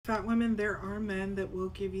Fat women, there are men that will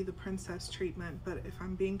give you the princess treatment, but if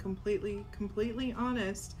I'm being completely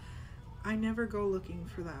honest, I never go looking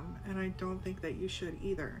for them, and I don't think that you should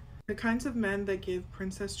either. The kinds of men that give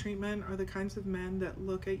princess treatment are the kinds of men that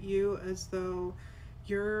look at you as though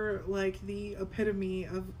you're like the epitome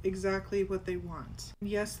of exactly what they want.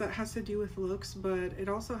 Yes, that has to do with looks, but it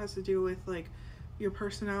also has to do with like your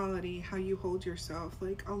personality, how you hold yourself,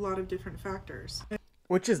 like a lot of different factors.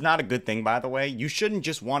 Which is not a good thing, by the way. You shouldn't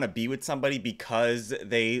just want to be with somebody because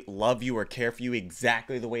they love you or care for you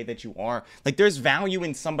exactly the way that you are. Like, there's value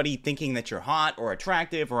in somebody thinking that you're hot or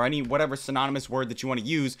attractive or any whatever synonymous word that you want to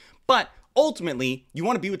use, but ultimately, you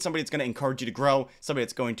want to be with somebody that's going to encourage you to grow, somebody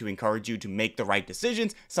that's going to encourage you to make the right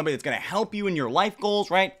decisions, somebody that's going to help you in your life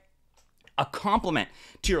goals, right? A compliment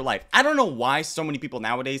to your life. I don't know why so many people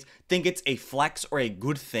nowadays think it's a flex or a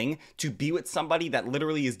good thing to be with somebody that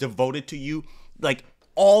literally is devoted to you, like,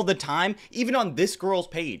 all the time. Even on this girl's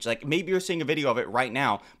page, like, maybe you're seeing a video of it right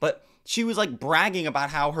now, but she was like bragging about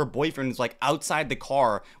how her boyfriend was like outside the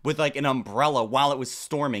car with like an umbrella while it was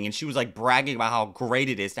storming, and she was like bragging about how great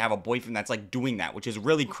it is to have a boyfriend that's like doing that, which is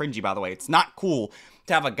really cringy, by the way. It's not cool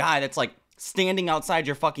to have a guy that's like standing outside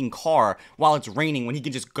your fucking car while it's raining when he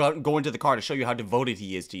can just go into the car to show you how devoted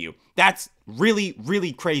he is to you. That's really,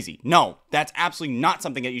 really crazy. No, that's absolutely not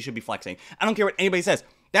something that you should be flexing. I don't care what anybody says.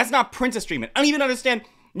 That's not princess treatment. I don't even understand.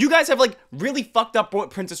 You guys have like really fucked up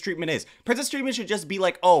what princess treatment is. Princess treatment should just be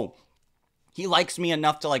like, oh, he likes me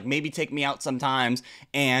enough to like maybe take me out sometimes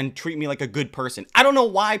and treat me like a good person. I don't know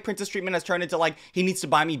why princess treatment has turned into like, he needs to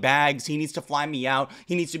buy me bags, he needs to fly me out,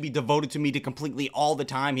 he needs to be devoted to me to completely all the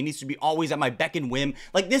time, he needs to be always at my beck and whim.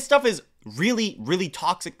 Like, this stuff is really, really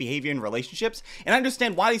toxic behavior in relationships. And I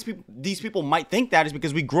understand why these people might think that is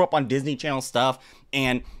because we grew up on Disney Channel stuff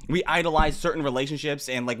and we idolize certain relationships,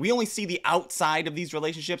 and like we only see the outside of these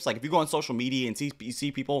relationships. Like, if you go on social media and you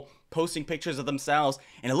see people posting pictures of themselves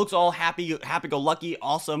and it looks all happy-go-lucky,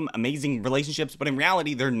 awesome, amazing relationships, but in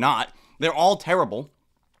reality they're not. They're all terrible.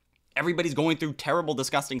 Everybody's going through terrible,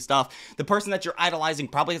 disgusting stuff. The person that you're idolizing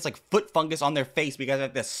probably has like foot fungus on their face because they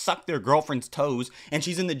have to suck their girlfriend's toes, and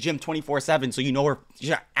she's in the gym 24/7, so you know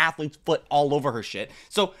she's got athlete's foot all over her shit.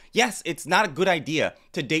 So yes, it's not a good idea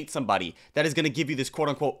to date somebody that is going to give you this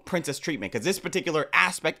quote-unquote princess treatment, because this particular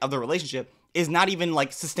aspect of the relationship is not even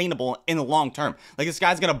like sustainable in the long term. Like, this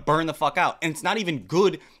guy's going to burn the fuck out, and it's not even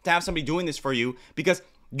good to have somebody doing this for you because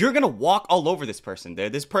you're gonna walk all over this person.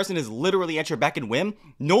 This person is literally at your beck and whim.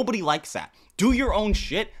 Nobody likes that. Do your own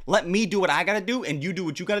shit. Let me do what I gotta do, and you do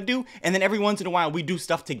what you gotta do. And then every once in a while, we do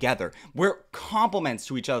stuff together. We're complements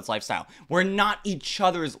to each other's lifestyle. We're not each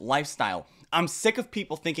other's lifestyle. I'm sick of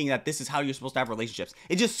people thinking that this is how you're supposed to have relationships.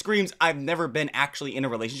 It just screams, I've never been actually in a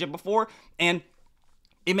relationship before. And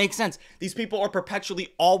it makes sense. These people are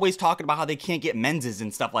perpetually always talking about how they can't get menses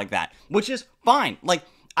and stuff like that, which is fine. Like,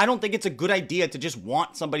 I don't think it's a good idea to just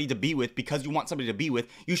want somebody to be with because you want somebody to be with.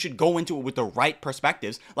 You should go into it with the right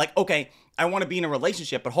perspectives. Like, okay, I want to be in a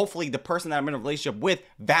relationship, but hopefully the person that I'm in a relationship with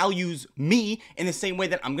values me in the same way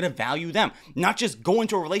that I'm going to value them. Not just go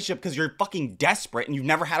into a relationship because you're fucking desperate and you've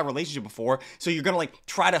never had a relationship before, so you're going to like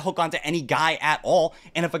try to hook onto any guy at all.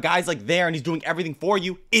 And if a guy's like there and he's doing everything for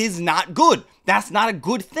you, is not good. That's not a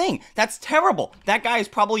good thing. That's terrible. That guy is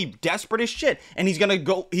probably desperate as shit, and he's gonna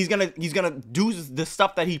do the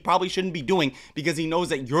stuff that he probably shouldn't be doing because he knows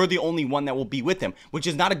that you're the only one that will be with him, which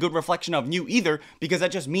is not a good reflection of you either, because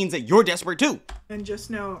that just means that you're desperate too. And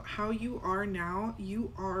just know how you are now,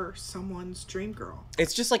 you are someone's dream girl.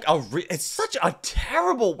 It's just like it's such a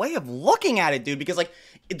terrible way of looking at it, dude, because like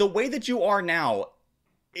the way that you are now,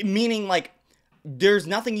 meaning like there's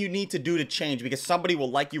nothing you need to do to change because somebody will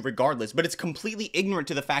like you regardless, but it's completely ignorant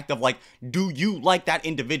to the fact of like, do you like that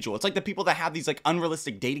individual? It's like the people that have these like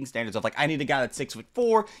unrealistic dating standards of like, I need a guy that's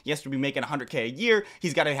 6'4", he has to be making $100K a year,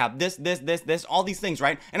 he's got to have this, all these things,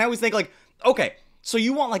 right? And I always think like, okay, so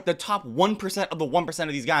you want like the top 1% of the 1%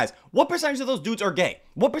 of these guys. What percentage of those dudes are gay?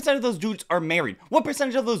 What percentage of those dudes are married? What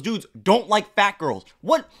percentage of those dudes don't like fat girls?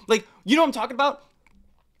 What, like, you know what I'm talking about?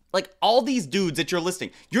 Like, all these dudes that you're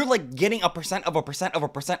listing, you're like getting a percent of a percent of a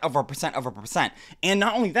percent of a percent of a percent. And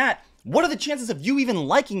not only that, what are the chances of you even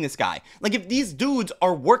liking this guy? Like, if these dudes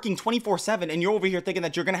are working 24/7 and you're over here thinking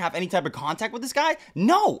that you're gonna have any type of contact with this guy,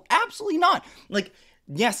 no, absolutely not. Like,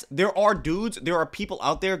 yes, there are dudes, there are people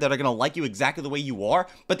out there that are gonna like you exactly the way you are,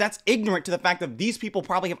 but that's ignorant to the fact that these people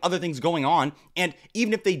probably have other things going on, and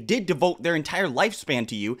even if they did devote their entire lifespan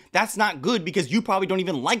to you, that's not good because you probably don't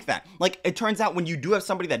even like that. Like, it turns out when you do have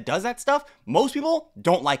somebody that does that stuff, most people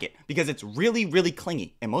don't like it because it's really, really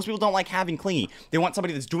clingy, and most people don't like having clingy. They want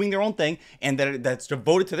somebody that's doing their own thing and that's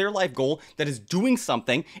devoted to their life goal, that is doing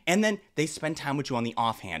something, and then they spend time with you on the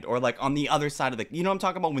offhand or like on the other side of the, you know what I'm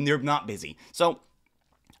talking about, when they're not busy. So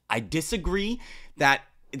I disagree that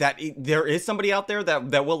there is somebody out there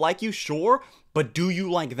that will like you, sure, but do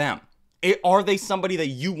you like them? Are they somebody that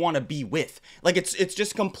you want to be with? Like, it's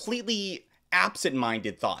just completely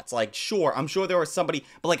absent-minded thoughts. Like, sure, I'm sure there are somebody,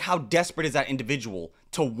 but like, how desperate is that individual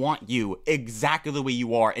to want you exactly the way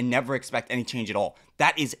you are and never expect any change at all?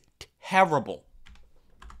 That is terrible.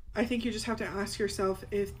 I think you just have to ask yourself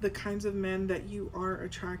if the kinds of men that you are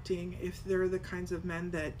attracting, if they're the kinds of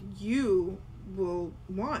men that you will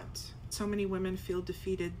want. So many women feel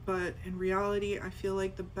defeated, but in reality, I feel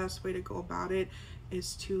like the best way to go about it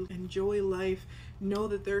is to enjoy life. Know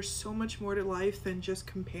that there's so much more to life than just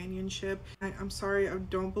companionship. I'm sorry, I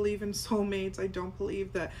don't believe in soulmates. I don't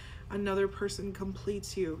believe that another person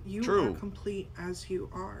completes you. You True. are complete as you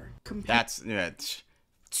are. That's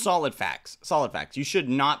solid facts. Solid facts. You should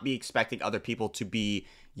not be expecting other people to be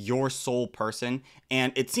your sole person,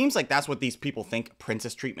 and it seems like that's what these people think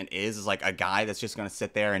princess treatment is like a guy that's just gonna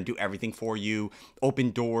sit there and do everything for you,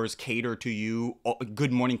 open doors, cater to you,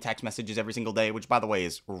 good morning text messages every single day, which by the way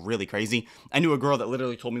is really crazy. I knew a girl that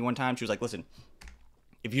literally told me one time, she was like, listen,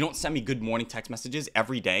 if you don't send me good morning text messages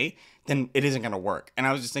every day, then it isn't gonna work. And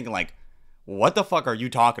I was just thinking, like, what the fuck are you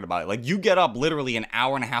talking about? Like, you get up literally an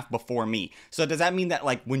hour and a half before me, so does that mean that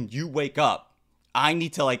like when you wake up I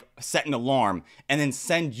need to like set an alarm and then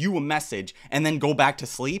send you a message and then go back to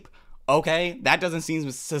sleep? Okay, that doesn't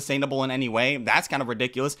seem sustainable in any way. That's kind of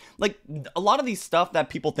ridiculous. Like, a lot of these stuff that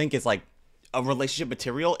people think is like a relationship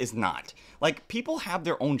material is not. Like, people have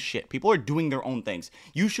their own shit. People are doing their own things.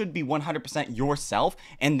 You should be 100% yourself,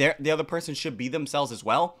 and the other person should be themselves as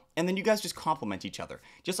well. And then you guys just complement each other,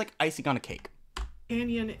 just like icing on a cake.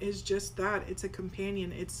 Companion is just that. It's a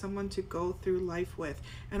companion. It's someone to go through life with.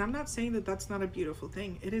 And I'm not saying that that's not a beautiful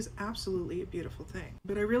thing. It is absolutely a beautiful thing.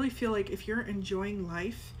 But I really feel like if you're enjoying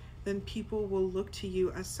life, then people will look to you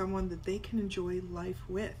as someone that they can enjoy life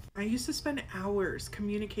with. I used to spend hours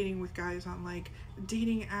communicating with guys on like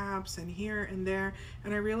dating apps and here and there,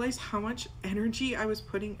 and I realized how much energy I was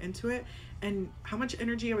putting into it and how much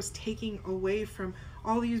energy I was taking away from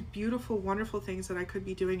all these beautiful, wonderful things that I could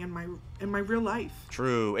be doing in my real life.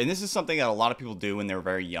 True. And this is something that a lot of people do when they're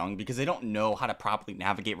very young because they don't know how to properly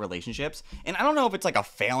navigate relationships. And I don't know if it's like a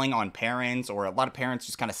failing on parents, or a lot of parents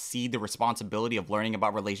just kind of cede the responsibility of learning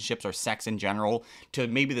about relationships or sex in general to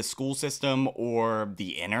maybe the school system or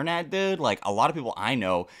the internet, dude. Like, a lot of people I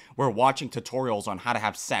know were watching tutorials on how to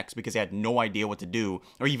have sex because they had no idea what to do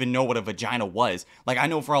or even know what a vagina was. Like, I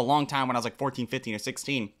know for a long time when I was like 14, 15, or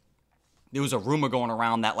 16, there was a rumor going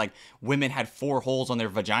around that like women had 4 holes on their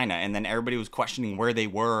vagina, and then everybody was questioning where they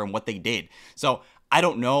were and what they did. So I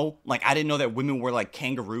don't know. Like, I didn't know that women were like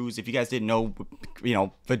kangaroos. If you guys didn't know, you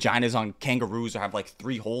know, vaginas on kangaroos have like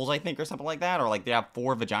 3 holes, I think, or something like that. Or like they have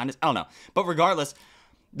 4 vaginas. I don't know. But regardless,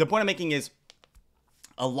 the point I'm making is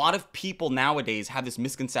a lot of people nowadays have this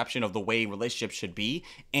misconception of the way relationships should be.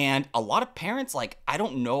 And a lot of parents, like, I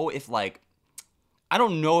don't know if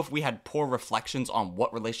we had poor reflections on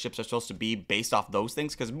what relationships are supposed to be based off those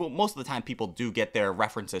things, because most of the time people do get their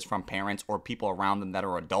references from parents or people around them that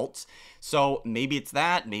are adults. So maybe it's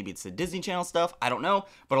that, maybe it's the Disney Channel stuff, I don't know.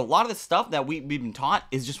 But a lot of the stuff that we've been taught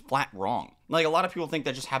is just flat wrong. Like, a lot of people think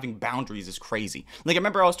that just having boundaries is crazy. Like, I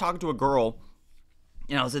remember I was talking to a girl,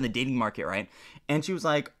 and I was in the dating market, right? And she was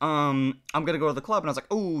like, I'm gonna go to the club. And I was like,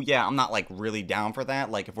 oh yeah, I'm not like really down for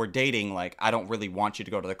that. Like, if we're dating, like, I don't really want you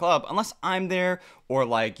to go to the club unless I'm there, or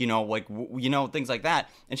like, you know, like, you know, things like that.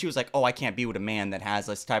 And she was like, oh, I can't be with a man that has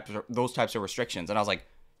those types of restrictions. And I was like,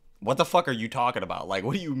 what the fuck are you talking about? Like,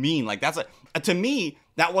 what do you mean? Like, that's to me,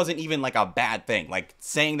 that wasn't even like a bad thing. Like,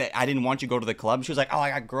 saying that I didn't want you to go to the club. She was like, oh, I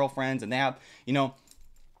got girlfriends and they have, you know,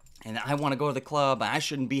 and I want to go to the club, and I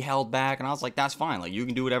shouldn't be held back. And I was like, that's fine. Like, you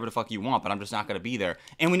can do whatever the fuck you want, but I'm just not going to be there.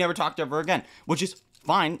 And we never talked to her again, which is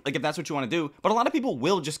fine, like, if that's what you want to do. But a lot of people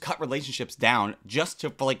will just cut relationships down just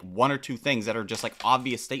for like 1 or 2 things that are just like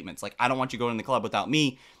obvious statements. Like, I don't want you going to the club without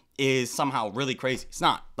me is somehow really crazy. It's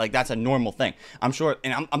not. Like, that's a normal thing. I'm sure,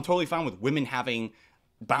 and I'm totally fine with women having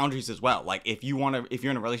boundaries as well. Like, if you're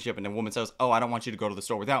in a relationship and a woman says, oh, I don't want you to go to the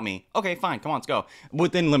store without me, okay, fine, come on, let's go,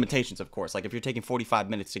 within limitations, of course. Like, if you're taking 45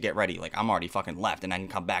 minutes to get ready, like, I'm already fucking left and I can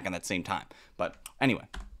come back in that same time. But anyway,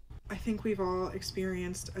 I think we've all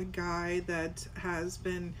experienced a guy that has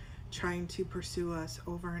been trying to pursue us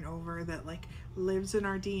over and over, that like lives in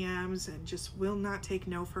our DMs and just will not take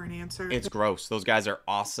no for an answer. It's gross. Those guys are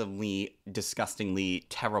awesomely, disgustingly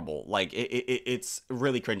terrible. Like it's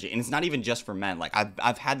really cringy, and it's not even just for men. Like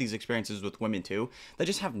I've had these experiences with women too that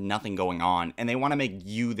just have nothing going on, and they want to make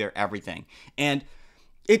you their everything. And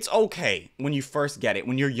it's okay when you first get it.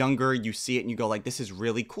 When you're younger, you see it and you go like, this is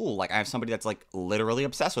really cool. Like I have somebody that's like literally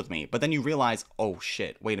obsessed with me. But then you realize, oh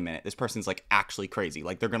shit, wait a minute. This person's like actually crazy.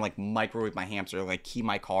 Like they're going to like microwave my hamster, like key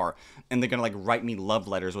my car, and they're going to like write me love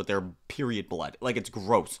letters with their period blood. Like it's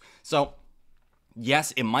gross. So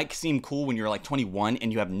yes, it might seem cool when you're like 21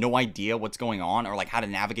 and you have no idea what's going on or like how to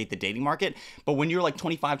navigate the dating market. But when you're like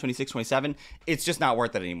 25, 26, 27, it's just not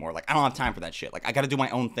worth it anymore. Like I don't have time for that shit. Like I got to do my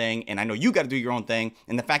own thing, and I know you got to do your own thing.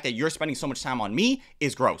 And the fact that you're spending so much time on me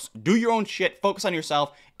is gross. Do your own shit, focus on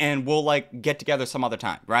yourself, and we'll like get together some other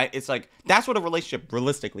time, right? It's like that's what a relationship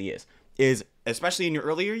realistically is especially in your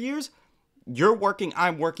earlier years. You're working,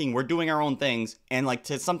 I'm working, we're doing our own things, and like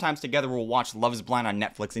sometimes together we'll watch Love is Blind on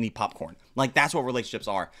Netflix and eat popcorn. Like that's what relationships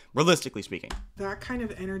are, realistically speaking. That kind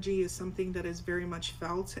of energy is something that is very much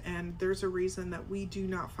felt, and there's a reason that we do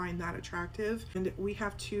not find that attractive. And we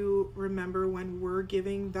have to remember when we're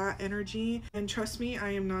giving that energy. And trust me, I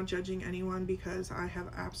am not judging anyone because I have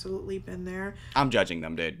absolutely been there. I'm judging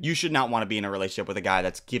them, dude. You should not want to be in a relationship with a guy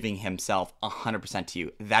that's giving himself 100% to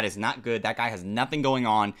you. That is not good. That guy has nothing going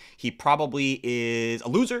on. He probably is a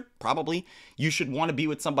loser, probably. You should want to be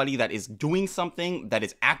with somebody that is doing something, that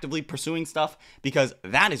is actively pursuing stuff, because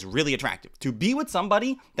that is really attractive. To be with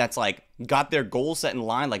somebody that's like got their goals set in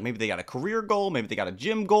line, like maybe they got a career goal, maybe they got a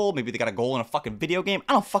gym goal, maybe they got a goal in a fucking video game.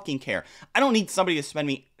 I don't fucking care. I don't need somebody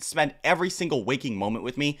to spend every single waking moment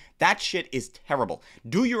with me. That shit is terrible.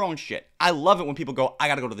 Do your own shit. I love it when people go, I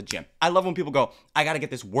gotta go to the gym. I love when people go, I gotta get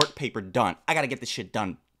this work paper done. I gotta get this shit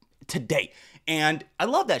done today. And I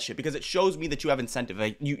love that shit because it shows me that you have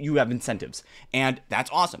incentive. You have incentives, and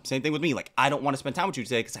that's awesome. Same thing with me. Like I don't want to spend time with you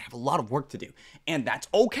today because I have a lot of work to do, and that's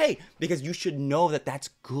okay because you should know that that's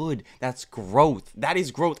good. That's growth. That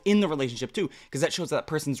is growth in the relationship too, because that shows that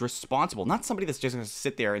person's responsible, not somebody that's just gonna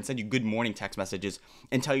sit there and send you good morning text messages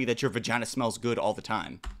and tell you that your vagina smells good all the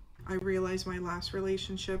time. I realized my last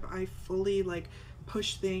relationship, I fully like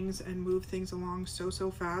push things and move things along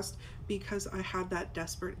so fast because I had that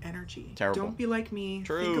desperate energy. Terrible. Don't be like me.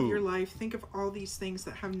 True. Think of your life. Think of all these things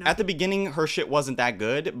that have At nothing the beginning, her shit wasn't that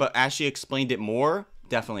good, but as she explained it more,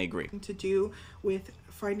 definitely agree. to do with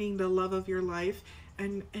finding the love of your life.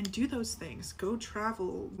 And do those things. Go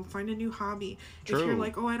travel, find a new hobby. True. If you're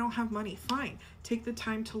like, oh, I don't have money, fine. Take the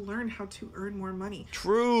time to learn how to earn more money.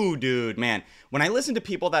 True, dude, man. When I listen to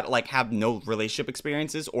people that like have no relationship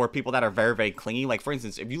experiences or people that are very, very clingy, like for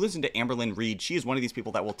instance, if you listen to Amberlynn Reed, she is one of these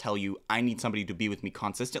people that will tell you, I need somebody to be with me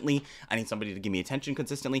consistently. I need somebody to give me attention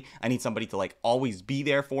consistently. I need somebody to like always be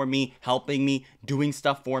there for me, helping me, doing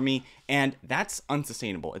stuff for me. And that's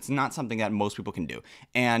unsustainable. It's not something that most people can do.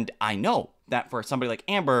 And I know that for somebody like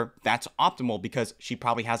Amber, that's optimal because she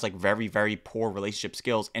probably has like very, very poor relationship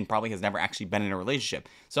skills and probably has never actually been in a relationship.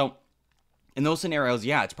 So in those scenarios,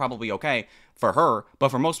 yeah, it's probably okay for her, but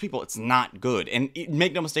for most people, it's not good. And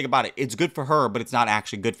make no mistake about it, it's good for her, but it's not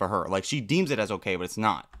actually good for her. Like she deems it as okay, but it's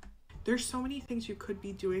not. There's so many things you could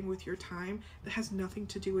be doing with your time that has nothing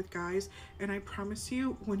to do with guys. And I promise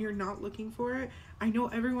you, when you're not looking for it, I know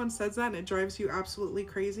everyone says that and it drives you absolutely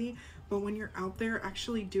crazy. But when you're out there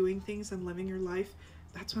actually doing things and living your life,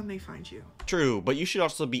 that's when they find you. True, but you should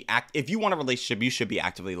also be if you want a relationship, you should be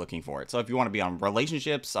actively looking for it. So if you want to be on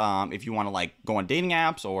relationships, if you want to like go on dating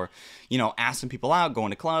apps or, you know, ask some people out, going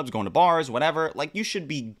to clubs, going to bars, whatever, like you should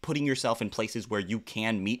be putting yourself in places where you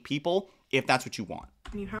can meet people if that's what you want.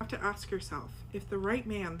 And you have to ask yourself, if the right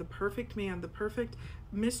man, the perfect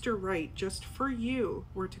Mr. Right, just for you,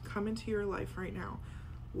 were to come into your life right now,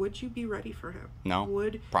 would you be ready for him? No,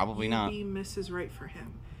 would probably not. Be Mrs. Right for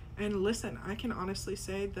him? And listen, I can honestly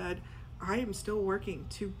say that I am still working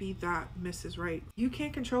to be that Mrs. Right. You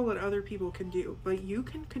can't control what other people can do, but you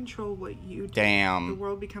can control what you do. Damn. The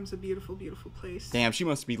world becomes a beautiful, beautiful place. Damn, she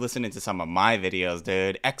must be listening to some of my videos,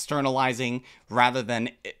 dude. Internalizing rather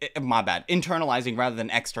than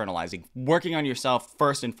externalizing. Working on yourself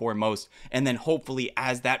first and foremost, and then hopefully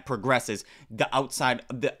as that progresses, the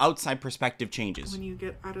outside perspective changes. When you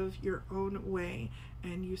get out of your own way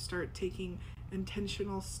and you start taking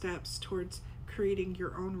intentional steps towards creating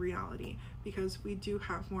your own reality, because we do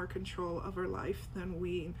have more control of our life than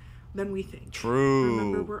we think. True.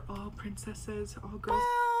 Remember, we're all princesses, all girls.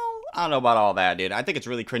 Well, I don't know about all that, dude. I think it's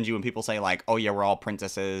really cringy when people say like, "Oh yeah, we're all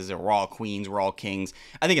princesses or we're all queens, we're all kings."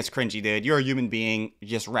 I think it's cringy, dude. You're a human being.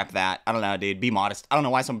 Just rep that. I don't know, dude. Be modest. I don't know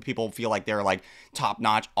why some people feel like they're like top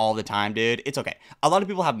notch all the time, dude. It's okay. A lot of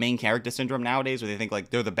people have main character syndrome nowadays, where they think like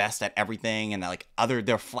they're the best at everything, and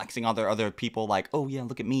they're flexing on other people. Like, "Oh yeah,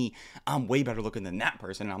 look at me. I'm way better looking than that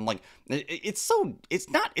person." And I'm like, it's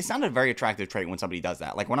not a very attractive trait when somebody does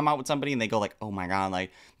that. Like when I'm out with somebody and they go like, "Oh my god,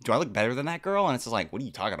 like, do I look better than that girl?" And it's just like, what are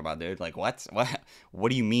you talking about, dude? Like, what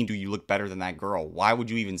do you mean, do you look better than that girl? Why would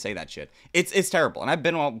you even say that shit? It's terrible. And I've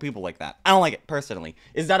been with people like that. I don't like it personally.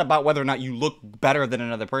 It's not about whether or not you look better than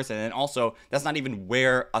another person. And also, that's not even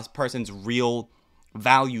where a person's real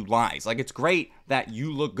value lies. Like, it's great that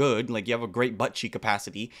you look good, like you have a great butt cheek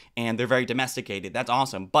capacity and they're very domesticated. That's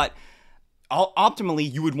awesome. But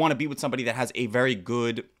optimally, you would want to be with somebody that has a very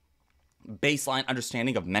good baseline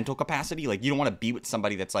understanding of mental capacity. Like, you don't want to be with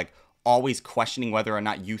somebody that's like always questioning whether or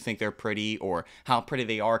not you think they're pretty or how pretty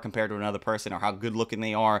they are compared to another person or how good looking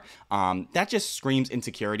they are. That just screams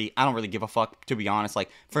insecurity. I don't really give a fuck, to be honest. Like,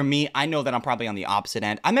 for me, I know that I'm probably on the opposite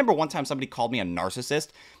end. I remember one time somebody called me a narcissist,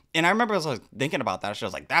 and I remember as I was thinking about that, I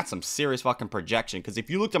was like, that's some serious fucking projection. Because if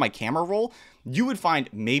you looked at my camera roll, you would find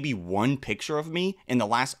maybe one picture of me in the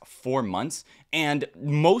last 4 months. And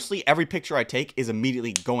mostly every picture I take is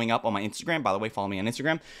immediately going up on my Instagram. By the way, follow me on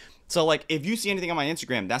Instagram. So like, if you see anything on my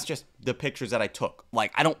Instagram, that's just the pictures that I took.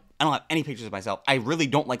 Like, I don't have any pictures of myself. I really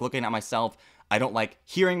don't like looking at myself. I don't like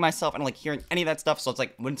hearing myself. I don't like hearing any of that stuff. So it's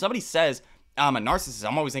like, when somebody says I'm a narcissist,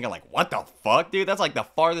 I'm always thinking like, what the fuck, dude? That's like the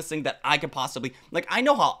farthest thing that I could possibly, like, I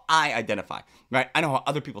know how I identify, right? I know how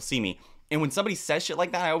other people see me. And when somebody says shit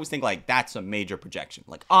like that, I always think like, that's a major projection.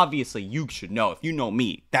 Like, obviously you should know. If you know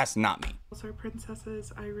me, that's not me. Girls are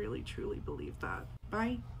princesses. I really truly believe that.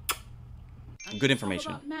 Bye. Good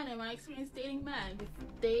information. About men, in my experience dating men,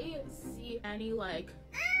 if they see any like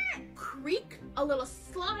creak, a little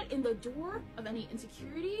slide in the door of any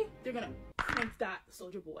insecurity, they're gonna prank that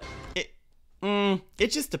soldier boy.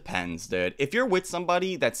 It just depends, dude. If you're with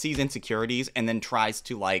somebody that sees insecurities and then tries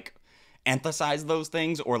to like emphasize those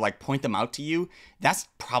things or like point them out to you, that's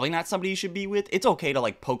probably not somebody you should be with. It's okay to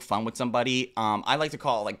like poke fun with somebody. I like to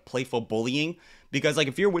call it like playful bullying, because like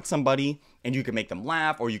if you're with somebody and you can make them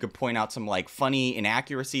laugh, or you could point out some like funny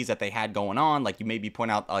inaccuracies that they had going on, like you maybe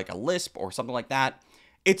point out like a lisp or something like that.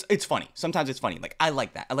 It's funny. Sometimes it's funny. Like, I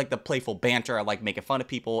like that. I like the playful banter. I like making fun of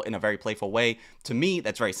people in a very playful way. To me,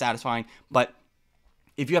 that's very satisfying. But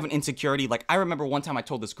if you have an insecurity, like I remember one time I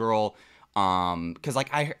told this girl, because like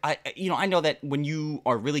I know that when you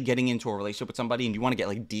are really getting into a relationship with somebody and you want to get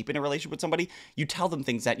like deep in a relationship with somebody, you tell them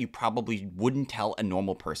things that you probably wouldn't tell a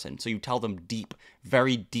normal person. So you tell them deep,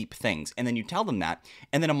 very deep things, and then you tell them that,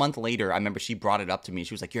 and then a month later, I remember she brought it up to me.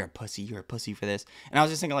 She was like, you're a pussy for this. And I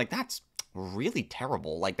was just thinking like, that's really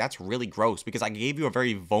terrible. Like, that's really gross, because I gave you a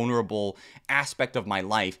very vulnerable aspect of my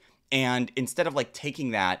life, and instead of like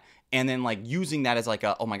taking that and then like using that as like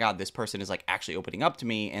a, oh my god, this person is like actually opening up to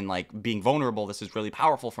me and like being vulnerable, this is really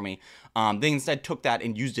powerful for me, they instead took that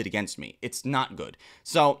and used it against me. It's not good.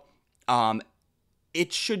 So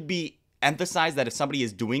it should be emphasized that if somebody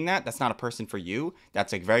is doing that, that's not a person for you.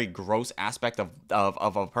 That's a very gross aspect of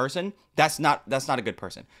a person. That's not a good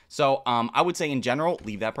person. So I would say in general,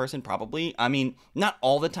 leave that person probably. I mean, not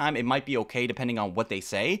all the time. It might be okay depending on what they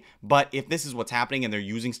say. But if this is what's happening and they're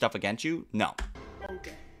using stuff against you, no.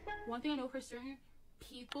 Okay. One thing I know for certain,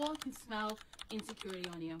 people can smell insecurity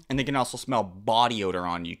on you. And they can also smell body odor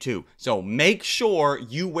on you too. So make sure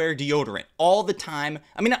you wear deodorant all the time.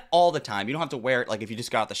 I mean, not all the time. You don't have to wear it like if you just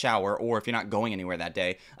got out the shower or if you're not going anywhere that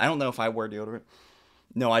day. I don't know if I wear deodorant.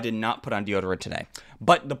 No, I did not put on deodorant today.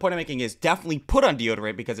 But the point I'm making is definitely put on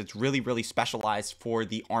deodorant, because it's really, really specialized for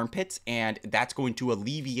the armpits, and that's going to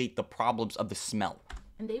alleviate the problems of the smell.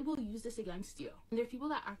 And they will use this against you. And there are people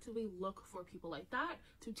that actively look for people like that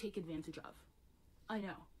to take advantage of. I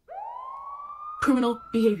know. Criminal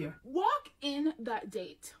behavior. Walk in that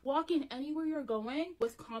date. Walk in anywhere you're going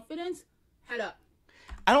with confidence, head up.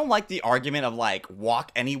 I don't like the argument of like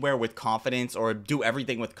walk anywhere with confidence or do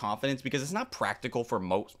everything with confidence, because it's not practical for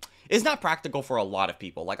most. It's not practical for a lot of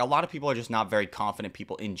people. Like, a lot of people are just not very confident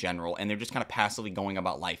people in general, and they're just kind of passively going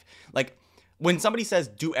about life. Like, when somebody says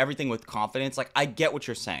do everything with confidence, like, I get what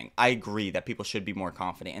you're saying. I agree that people should be more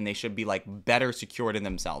confident and they should be like better secured in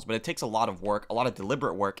themselves. But it takes a lot of work, a lot of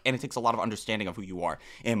deliberate work, and it takes a lot of understanding of who you are.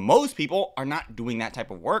 And most people are not doing that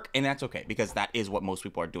type of work, and that's okay, because that is what most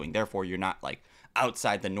people are doing. Therefore, you're not like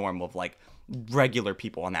outside the norm of like regular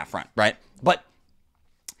people on that front, right? But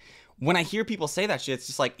when I hear people say that shit, it's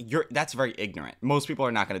just like, that's very ignorant. Most people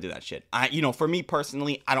are not going to do that shit. For me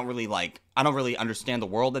personally, I don't really understand the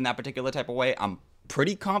world in that particular type of way. I'm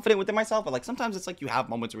pretty confident within myself, but like sometimes it's like you have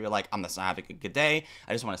moments where you're like, I'm just not having a good day.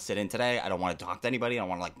 I just want to sit in today. I don't want to talk to anybody. I don't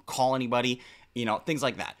want to like call anybody, you know, things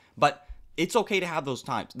like that. But it's okay to have those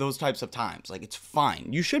types of times. Like, it's fine.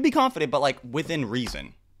 You should be confident, but like within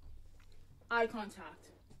reason. Eye contact.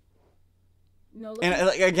 No. And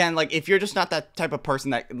like, again, like if you're just not that type of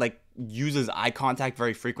person that like uses eye contact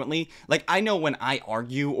very frequently, like I know when I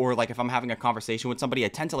argue or like if I'm having a conversation with somebody, I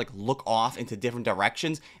tend to like look off into different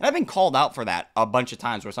directions, and I've been called out for that a bunch of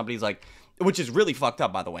times where somebody's like, which is really fucked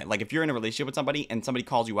up, by the way. Like if you're in a relationship with somebody and somebody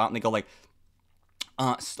calls you out and they go like,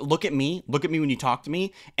 look at me when you talk to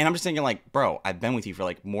me. And I'm just thinking like, bro, I've been with you for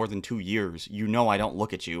like more than 2 years. You know, I don't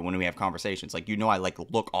look at you when we have conversations. Like, you know, I like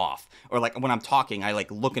look off, or like when I'm talking, I like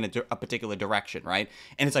look in a particular direction. Right.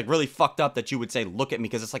 And it's like really fucked up that you would say, look at me,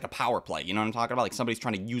 because it's like a power play. You know what I'm talking about? Like somebody's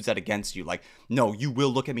trying to use that against you. Like, no, you will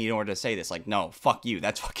look at me in order to say this. Like, no, fuck you.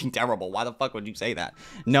 That's fucking terrible. Why the fuck would you say that?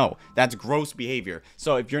 No, that's gross behavior.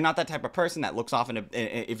 So if you're not that type of person that looks off,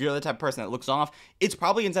 if you're the type of person that looks off, it's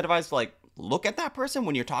probably incentivized to like look at that person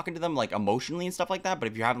when you're talking to them like emotionally and stuff like that. But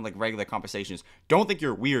if you're having like regular conversations, don't think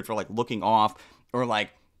you're weird for like looking off or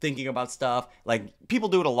like thinking about stuff. Like, people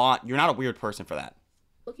do it a lot. You're not a weird person for that.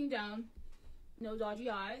 Looking down, no dodgy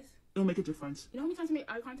eyes. It'll make a difference. You know how many times I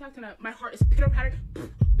make eye contact and my heart is pitter-pattering?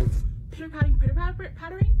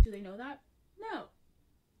 Pitter-pattering? Do they know that? No.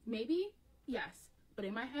 Maybe? Yes. But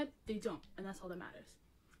in my head, they don't. And that's all that matters.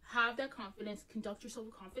 Have that confidence, conduct yourself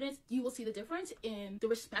with confidence. You will see the difference in the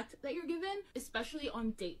respect that you're given, especially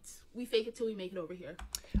on dates. We fake it till we make it over here.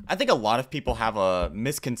 I think a lot of people have a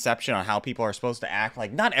misconception on how people are supposed to act.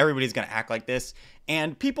 Like, not everybody's going to act like this.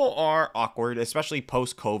 And people are awkward, especially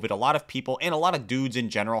post-COVID. A lot of people, and a lot of dudes in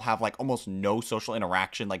general, have like almost no social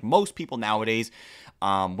interaction. Like most people nowadays,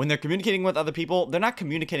 when they're communicating with other people, they're not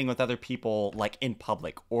communicating with other people like in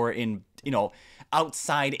public or in, you know,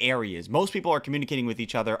 outside areas. Most people are communicating with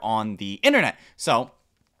each other on the internet. So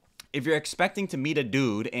if you're expecting to meet a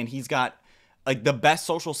dude and he's got like the best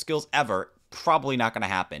social skills ever, probably not going to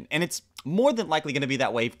happen. And it's more than likely going to be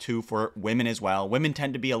that way too for women as well. Women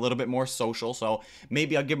tend to be a little bit more social, so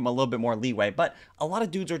maybe I'll give them a little bit more leeway. But a lot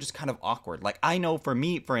of dudes are just kind of awkward. Like, I know for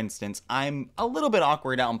me, for instance, I'm a little bit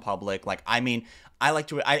awkward out in public. Like, I mean,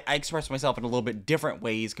 I express myself in a little bit different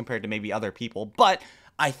ways compared to maybe other people. But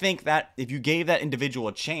I think that if you gave that individual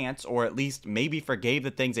a chance, or at least maybe forgave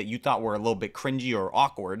the things that you thought were a little bit cringy or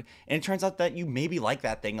awkward, and it turns out that you maybe like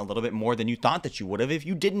that thing a little bit more than you thought that you would have if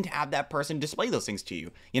you didn't have that person display those things to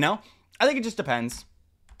you, you know? I think it just depends.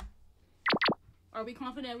 Are we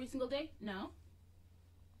confident every single day? No.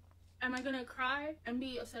 Am I gonna cry and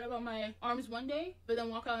be upset about my arms one day, but then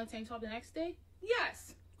walk out in a tank top the next day?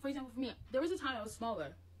 Yes. For example, for me, there was a time I was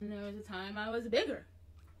smaller, and there was a time I was bigger.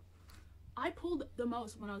 I pulled the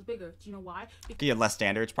most when I was bigger. Do you know why? You had less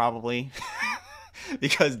standards, probably.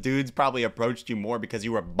 Because dudes probably approached you more because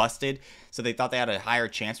you were busted, so they thought they had a higher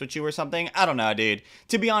chance with you or something. I don't know, dude.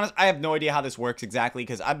 To be honest, I have no idea how this works exactly,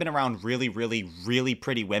 because I've been around really, really, really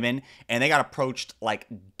pretty women, and they got approached like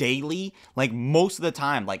daily, like most of the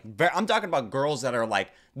time. Like, I'm talking about girls that are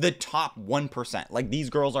like the top 1%. Like, these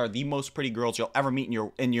girls are the most pretty girls you'll ever meet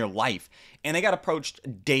in your life, and they got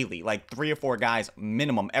approached daily, like 3 or 4 guys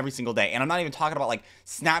minimum every single day. And I'm not even talking about like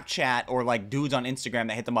Snapchat or like dudes on Instagram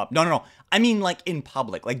that hit them up. No. I mean like in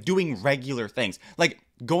public, like doing regular things, like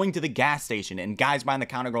going to the gas station and guys behind the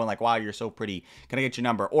counter going like, wow, you're so pretty, can I get your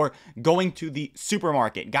number? Or going to the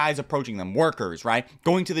supermarket, guys approaching them, workers, right?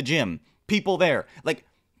 Going to the gym, people there, like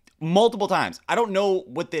multiple times. I don't know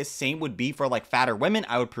what this same would be for like fatter women.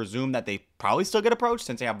 I would presume that they probably still get approached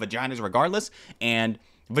since they have vaginas regardless. And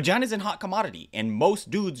vagina's in hot commodity, and most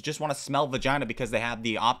dudes just want to smell vagina because they have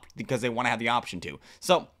because they want to have the option to.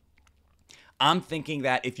 So I'm thinking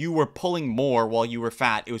that if you were pulling more while you were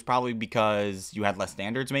fat, it was probably because you had less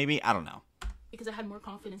standards, maybe. I don't know. Because I had more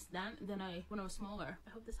confidence then than when I was smaller.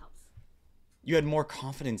 I hope this helps. You had more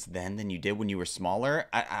confidence then than you did when you were smaller?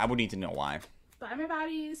 I would need to know why. Bye, my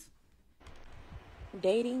baddies.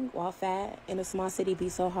 Dating while fat in a small city be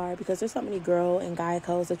so hard because there's so many girl and guy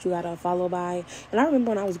codes that you gotta follow by. And I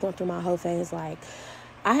remember when I was going through my whole phase, like,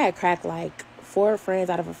 I had cracked like 4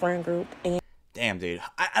 friends out of a friend group, and damn, dude.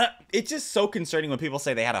 It's just so concerning when people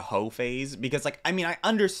say they had a hoe phase, because, like, I mean, I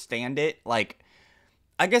understand it. Like,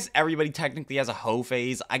 I guess everybody technically has a hoe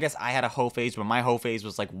phase. I guess I had a hoe phase, but my hoe phase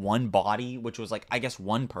was, like, one body, which was, like, I guess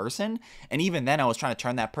one person. And even then, I was trying to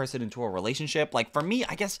turn that person into a relationship. Like, for me,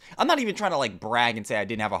 I guess, I'm not even trying to, like, brag and say I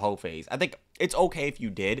didn't have a hoe phase. I think it's okay if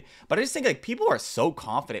you did. But I just think, like, people are so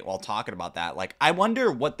confident while talking about that. Like, I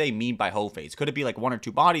wonder what they mean by hoe phase. Could it be, like, 1 or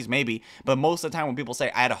 2 bodies? Maybe. But most of the time when people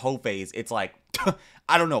say I had a hoe phase, it's like,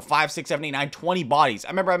 I don't know, 5, 6, 7, 8, 9, 20 bodies. I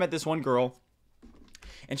remember I met this one girl.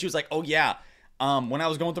 And she was like, oh yeah, when I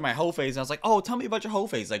was going through my hoe phase, I was like, oh, tell me about your hoe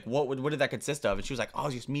phase. Like, what did that consist of? And she was like, oh, I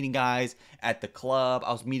was just meeting guys at the club.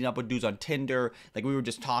 I was meeting up with dudes on Tinder. Like, we were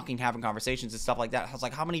just talking, having conversations and stuff like that. I was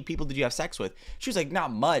like, how many people did you have sex with? She was like,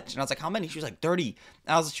 not much. And I was like, how many? She was like, 30.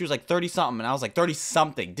 She was like, 30 something. And I was like, 30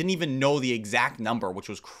 something. Didn't even know the exact number, which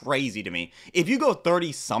was crazy to me. If you go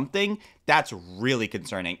 30 something, that's really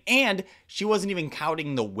concerning. And she wasn't even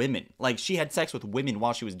counting the women. Like, she had sex with women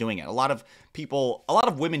while she was doing it. A lot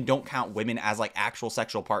of women don't count women as like actual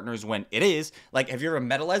sexual partners, when it is like, if you're a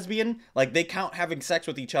meta lesbian, like they count having sex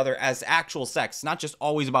with each other as actual sex, not just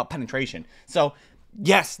always about penetration. So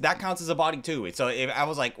yes, that counts as a body too. So if I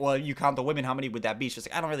was like, well, you count the women, how many would that be? She's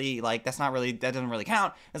like, I don't really, like, that doesn't really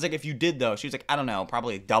count. It's like, if you did though, she was like, I don't know,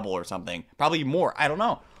 probably double or something, probably more, I don't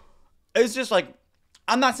know. It's just like,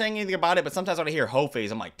 I'm not saying anything about it, but sometimes when I hear hoe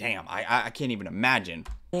phase, I'm like, damn, I can't even imagine.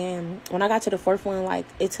 And when I got to the fourth one, like,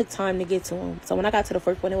 it took time to get to him. So when I got to the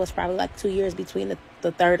fourth one, it was probably like 2 years between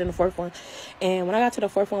the third and the fourth one. And when I got to the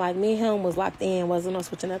fourth one, like, me and him was locked in. Wasn't no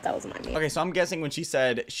switching up. That was my man. Okay, so I'm guessing when she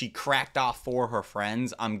said she cracked off 4 of her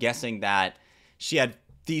friends, I'm guessing that she had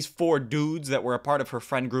these 4 dudes that were a part of her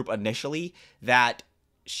friend group initially that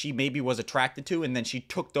she maybe was attracted to, and then she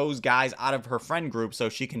took those guys out of her friend group so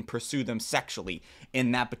she can pursue them sexually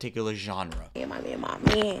in that particular genre. Yeah, my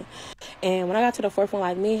man. And when I got to the fourth one,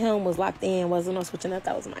 like, me and him was locked in. Wasn't no switching up.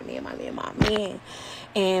 That was my man.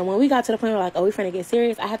 And when we got to the point where, like, oh, we finna get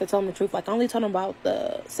serious, I had to tell him the truth. Like, I only told him about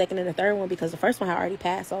the second and the third one because the first one had already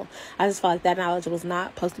passed. So I just felt like that knowledge was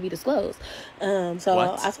not supposed to be disclosed. So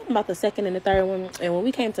What? I told him about the second and the third one. And when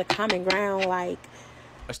we came to common ground, like,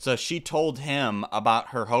 So she told him about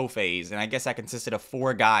her hoe phase, and I guess that consisted of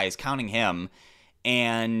 4 guys, counting him,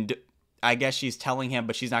 and I guess she's telling him,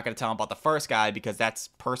 but she's not going to tell him about the first guy because that's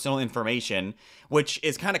personal information, which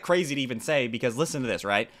is kind of crazy to even say, because listen to this,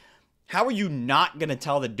 right? How are you not going to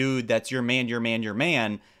tell the dude that's your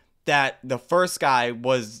man, that the first guy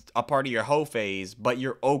was a part of your hoe phase, but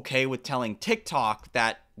you're okay with telling TikTok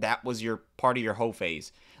that that was your part of your hoe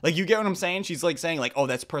phase? Like, you get what I'm saying? She's like saying, like, oh,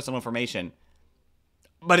 that's personal information.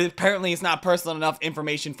 But apparently it's not personal enough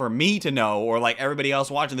information for me to know, or like everybody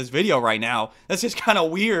else watching this video right now. That's just kind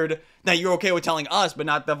of weird that you're okay with telling us, but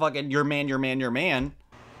not the fucking your man.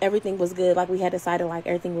 everything was good. Like, we had decided, like,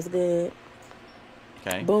 everything was good.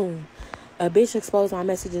 Okay. Boom. A bitch exposed my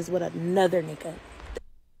messages with another nigga.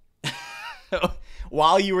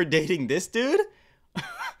 While you were dating this dude?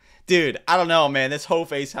 Dude, I don't know, man. This whole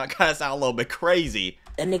face kind of sound a little bit crazy.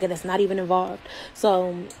 A nigga that's not even involved. So,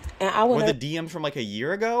 and I would. Were the DMs from like a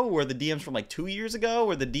year ago? Were the DMs from like 2 years ago?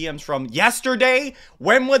 Were the DMs from yesterday?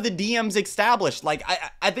 When were the DMs established? Like,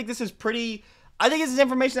 I think this is pretty. I think this is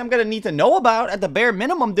information I'm gonna need to know about at the bare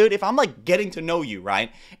minimum, dude. If I'm like getting to know you,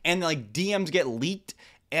 right? And like DMs get leaked,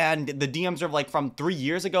 and the DMs are like from 3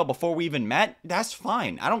 years ago before we even met, that's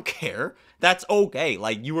fine. I don't care. That's okay.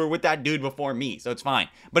 Like, you were with that dude before me, so it's fine.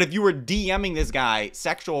 But if you were DMing this guy,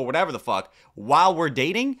 sexual or whatever the fuck, while we're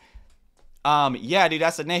dating, yeah, dude,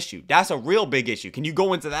 that's an issue. That's a real big issue. Can you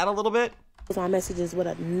go into that a little bit? My messages with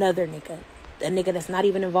another nigga. A nigga that's not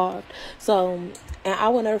even involved. So, and I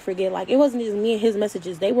will never forget, like, it wasn't just me and his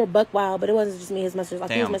messages. They were buck wild, but it wasn't just me and his messages. Like,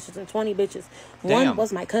 he was messaging 20 bitches. One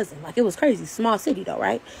was my cousin. Like, it was crazy. Small city, though,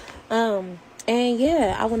 right? And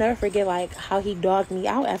yeah, I will never forget, like, how he dogged me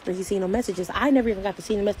out after he seen the messages. I never even got to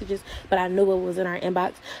see the messages, but I knew it was in our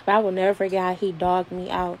inbox. But I will never forget how he dogged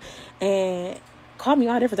me out and called me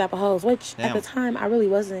all different type of hoes, which at the time I really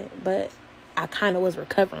wasn't, but I kind of was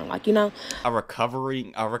recovering, like, you know. A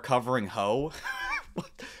recovering hoe?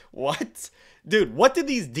 What? Dude, what did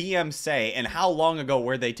these DMs say, and how long ago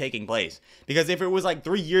were they taking place? Because if it was like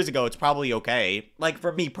 3 years ago, it's probably okay. Like,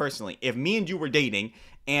 for me personally, if me and you were dating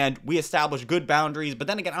and we established good boundaries, but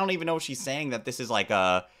then again, I don't even know if she's saying that this is like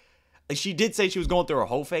a... She did say she was going through a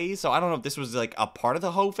hoe phase, so I don't know if this was like a part of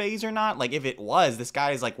the hoe phase or not. Like, if it was, this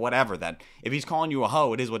guy is like, whatever then. If he's calling you a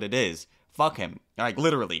hoe, it is what it is. Fuck him. Like,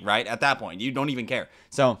 literally, right? At that point, you don't even care.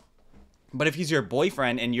 So, but if he's your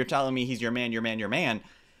boyfriend and you're telling me he's your man,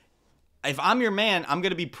 if I'm your man, I'm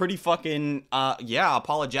going to be pretty fucking,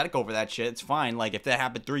 apologetic over that shit. It's fine. Like, if that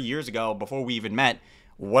happened 3 years ago before we even met,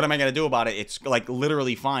 what am I going to do about it? It's, like,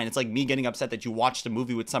 literally fine. It's like me getting upset that you watched a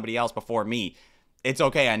movie with somebody else before me. It's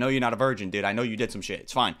okay. I know you're not a virgin, dude. I know you did some shit.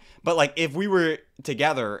 It's fine. But, like, if we were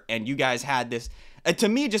together and you guys had this... to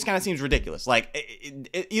me, it just kind of seems ridiculous. Like,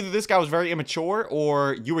 either this guy was very immature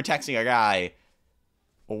or you were texting a guy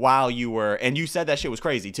while you were... And you said that shit was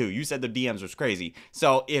crazy, too. You said the DMs was crazy.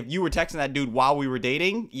 So, if you were texting that dude while we were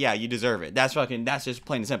dating, yeah, you deserve it. That's just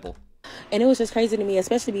plain and simple. And it was just crazy to me,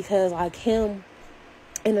 especially because, like, him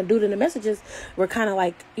and the dude in the messages were kind of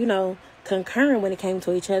like, you know, concurrent when it came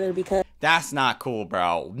to each other because That's not cool,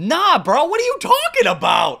 bro. Nah, bro, what are you talking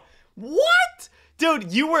about? What?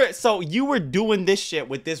 Dude, you were doing this shit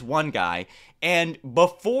with this one guy, and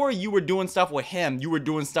before you were doing stuff with him, you were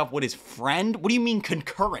doing stuff with his friend? What do you mean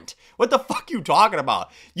concurrent? What the fuck you talking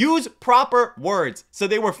about? Use proper words. So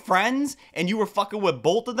they were friends, and you were fucking with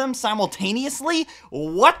both of them simultaneously?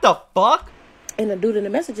 What the fuck? and the dude in the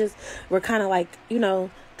messages were kind of like,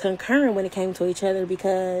 concurrent when it came to each other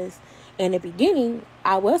because in the beginning,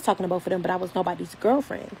 I was talking to both of them, but I was nobody's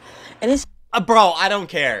girlfriend. And it's Bro, I don't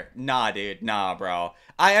care. Nah, dude. Nah, bro.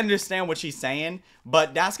 I understand what she's saying,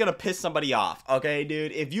 but that's gonna piss somebody off, okay,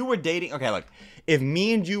 dude? If you were dating... Okay, look. If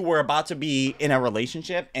me and you were about to be in a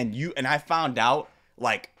relationship and I found out,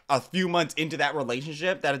 like, a few months into that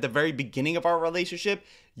relationship that at the very beginning of our relationship,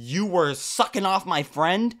 you were sucking off my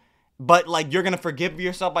friend, but, like, you're gonna forgive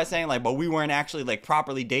yourself by saying, like, but we weren't actually, like,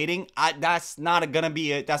 properly dating, that's not gonna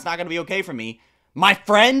be okay for me. My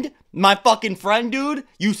friend? My fucking friend, dude?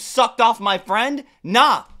 You sucked off my friend?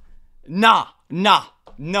 Nah. No.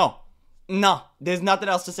 There's nothing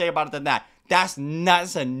else to say about it than that. That's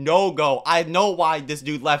a no-go. I know why this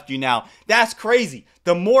dude left you now. That's crazy.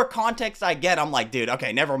 The more context I get, I'm like, dude,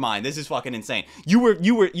 okay, never mind. This is fucking insane. You were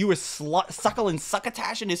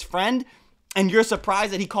succotashing his friend, and you're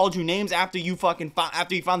surprised that he called you names after you found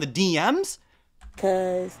the DMs?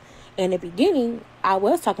 because in the beginning, I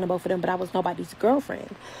was talking to both of them, but I was nobody's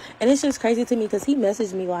girlfriend. And it's just crazy to me because he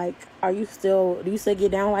messaged me like, do you still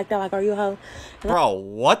get down like that? Like, are you a hoe? Bro,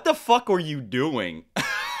 what the fuck were you doing?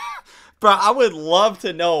 Bro, I would love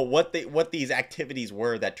to know what these activities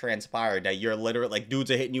were that transpired, that you're literally, like,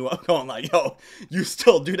 dudes are hitting you up going like, yo, you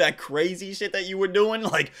still do that crazy shit that you were doing?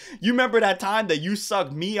 Like, you remember that time that you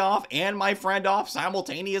sucked me off and my friend off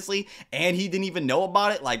simultaneously and he didn't even know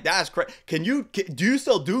about it? Like, that's crazy. Do you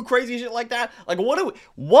still do crazy shit like that? Like,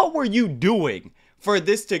 what were you doing for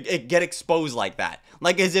this to get exposed like that?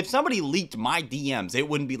 Like, as if somebody leaked my DMs, it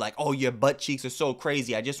wouldn't be like, oh, your butt cheeks are so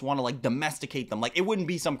crazy, I just want to, like, domesticate them. Like, it wouldn't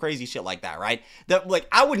be some crazy shit like that, right? That, like,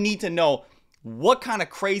 I would need to know what kind of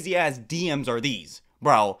crazy-ass DMs are these,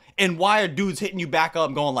 bro? And why are dudes hitting you back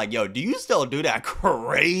up going like, yo, do you still do that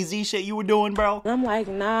crazy shit you were doing, bro? And I'm like,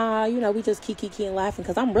 nah, we just keep laughing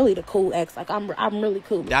because I'm really the cool ex. Like, I'm really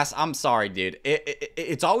cool. I'm sorry, dude.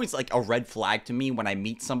 It's always like a red flag to me when I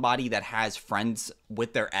meet somebody that has friends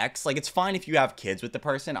with their ex. Like, it's fine if you have kids with the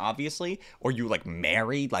person, obviously, or you, like,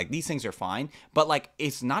 married. Like, these things are fine. But, like,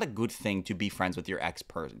 it's not a good thing to be friends with your ex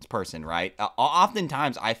person, right?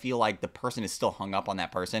 Oftentimes, I feel like the person is still hung up on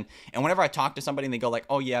that person. And whenever I talk to somebody and they go like,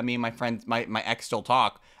 oh, yeah, me and my friends, my ex still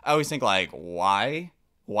talk, I always think like, why?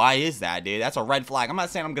 Why is that, dude? That's a red flag. I'm not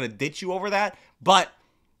saying I'm gonna ditch you over that, but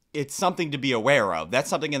it's something to be aware of. That's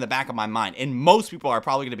something in the back of my mind. And most people are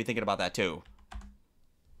probably gonna be thinking about that too.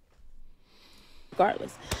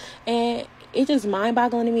 Regardless. And it's just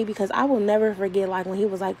mind-boggling to me because I will never forget, like, when he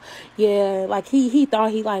was like, yeah, like, he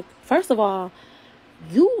thought he, like, first of all,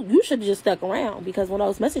 you should have just stuck around because when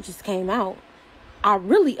those messages came out, I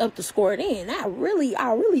really upped the score in. I really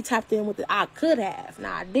tapped in with it. I could have.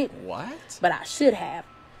 Now, I didn't. What? But I should have.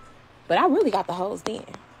 But I really got the hose then.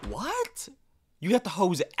 What? You got the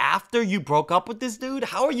hose after you broke up with this dude?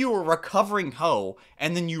 How are you a recovering hoe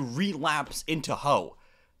and then you relapse into hoe?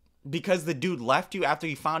 Because the dude left you after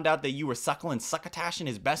he found out that you were succotashing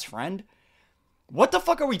his best friend? What the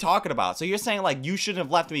fuck are we talking about? So you're saying, like, you shouldn't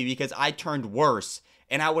have left me because I turned worse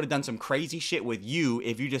and I would have done some crazy shit with you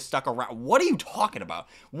if you just stuck around. What are you talking about?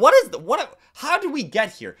 How did we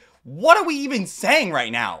get here? What are we even saying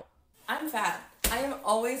right now? I'm fat. I am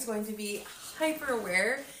always going to be hyper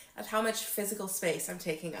aware of how much physical space I'm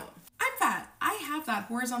taking up. I'm fat. I have that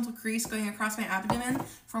horizontal crease going across my abdomen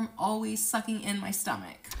from always sucking in my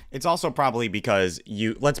stomach. It's also probably because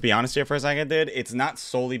let's be honest here for a second, dude. It's not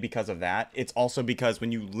solely because of that. It's also because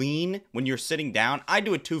when you lean, when you're sitting down, I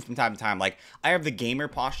do it too from time to time. Like, I have the gamer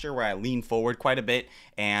posture where I lean forward quite a bit,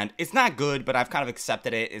 and it's not good, but I've kind of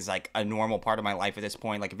accepted it as like a normal part of my life at this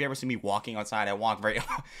point. Like, if you ever see me walking outside, I walk very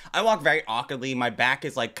awkwardly. My back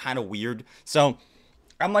is like kind of weird. So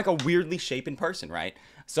I'm like a weirdly shapen person, right?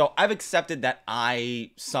 So I've accepted that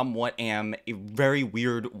I somewhat am a very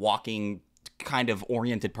weird walking kind of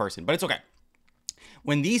oriented person, but it's okay.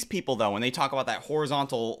 When these people, though, when they talk about that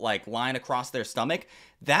horizontal, like, line across their stomach,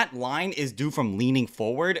 that line is due from leaning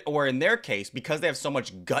forward, or in their case, because they have so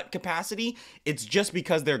much gut capacity, it's just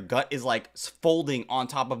because their gut is, like, folding on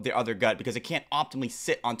top of their other gut, because it can't optimally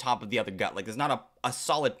sit on top of the other gut. Like, there's not a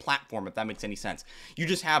solid platform, if that makes any sense. You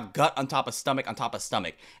just have gut on top of stomach on top of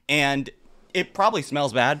stomach. And it probably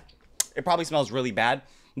smells bad. It probably smells really bad,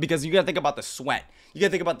 because you gotta think about the sweat. You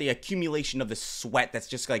gotta think about the accumulation of the sweat that's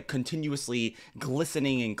just like continuously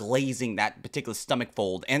glistening and glazing that particular stomach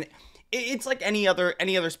fold. And it's like any other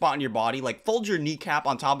spot in your body. Like fold your kneecap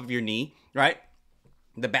on top of your knee, right?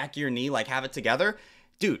 The back of your knee, like have it together.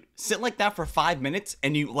 Dude, sit like that for 5 minutes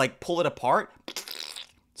and you like pull it apart.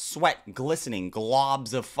 Sweat, glistening,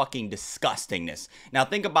 globs of fucking disgustingness. Now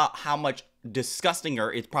think about how much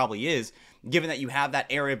disgustinger it probably is, given that you have that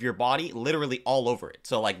area of your body literally all over it.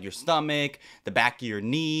 So like your stomach, the back of your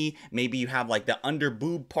knee, maybe you have like the under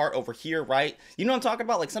boob part over here, right? You know what I'm talking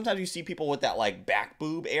about? Like sometimes you see people with that like back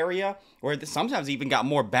boob area, where sometimes even got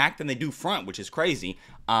more back than they do front, which is crazy.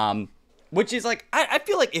 Which is like, I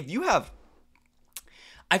feel like if you have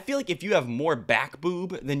more back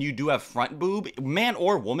boob than you do have front boob, man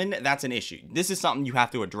or woman, that's an issue. This is something you have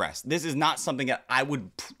to address. This is not something that I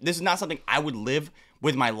would live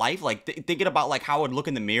with my life. Like thinking about like how I would look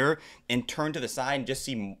in the mirror and turn to the side and just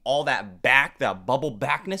see all that back, that bubble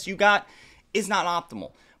backness you got is not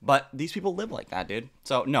optimal. But these people live like that, dude.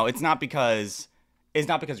 So no, it's not because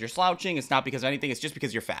you're slouching. It's not because of anything. It's just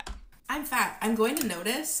because you're fat. I'm fat. I'm going to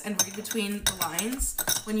notice and read between the lines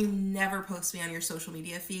when you never post me on your social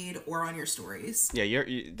media feed or on your stories. Yeah,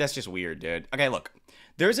 that's just weird, dude. Okay, look.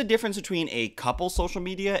 There's a difference between a couple social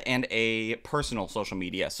media and a personal social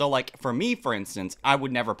media. So, like, for me, for instance, I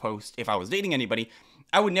would never post, if I was dating anybody,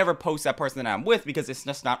 I would never post that person that I'm with because it's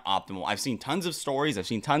just not optimal. I've seen tons of stories. I've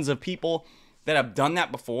seen tons of people that have done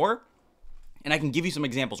that before. And I can give you some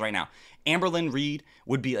examples right now. Amberlynn Reed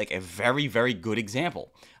would be like a very, very good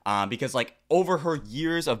example. Because like over her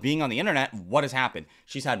years of being on the internet, what has happened?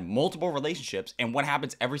 She's had multiple relationships, and what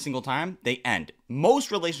happens every single time? They end.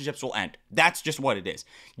 Most relationships will end. That's just what it is.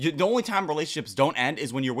 The only time relationships don't end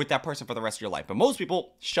is when you're with that person for the rest of your life. But most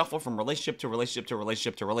people shuffle from relationship to relationship to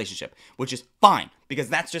relationship to relationship, which is fine because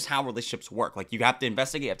that's just how relationships work. Like you have to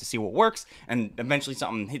investigate, you have to see what works, and eventually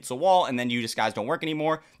something hits a wall, and then you just guys don't work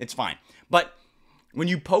anymore. It's fine. But when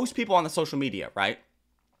you post people on the social media, right?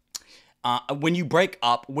 When you break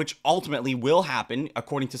up, which ultimately will happen,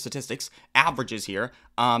 according to statistics, averages here,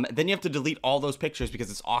 then you have to delete all those pictures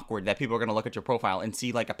because it's awkward that people are going to look at your profile and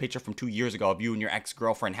see like a picture from 2 years ago of you and your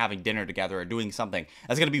ex-girlfriend having dinner together or doing something.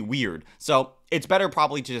 That's going to be weird. So it's better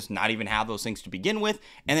probably to just not even have those things to begin with.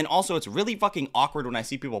 And then also it's really fucking awkward when I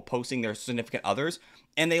see people posting their significant others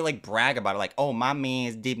and they like brag about it like, oh, my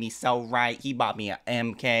man did me so right. He bought me a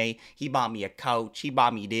MK. He bought me a Coach. He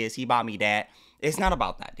bought me this. He bought me that. It's not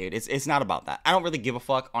about that, dude. It's not about that. I don't really give a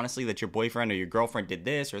fuck, honestly, that your boyfriend or your girlfriend did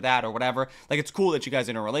this or that or whatever. Like, it's cool that you guys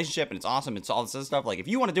are in a relationship and it's awesome. It's all this other stuff. Like, if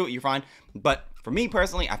you want to do it, you're fine. But for me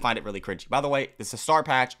personally, I find it really cringy. By the way, this is a star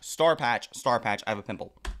patch. I have a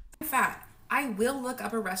pimple. I'm fat. I will look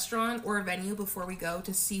up a restaurant or a venue before we go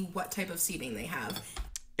to see what type of seating they have.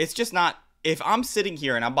 It's just not. If I'm sitting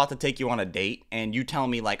here and I'm about to take you on a date and you tell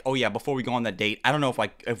me like, oh yeah, before we go on that date, I don't know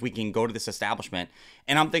if we can go to this establishment,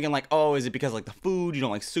 and I'm thinking like, oh, is it because like the food, you don't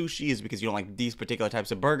like sushi, is it because you don't like these particular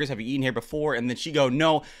types of burgers, have you eaten here before? And then she go,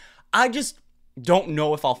 no, I just don't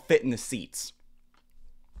know if I'll fit in the seats.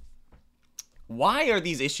 Why are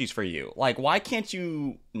these issues for you? Like, why can't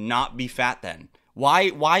you not be fat then?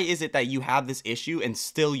 Why is it that you have this issue and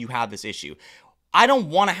still you have this issue? I don't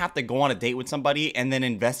want to have to go on a date with somebody and then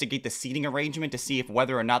investigate the seating arrangement to see if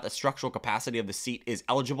whether or not the structural capacity of the seat is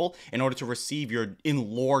eligible in order to receive your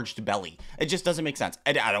enlarged belly. It just doesn't make sense.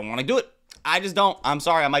 I don't want to do it. I just don't. I'm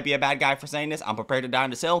sorry. I might be a bad guy for saying this. I'm prepared to die on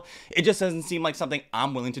this hill. It just doesn't seem like something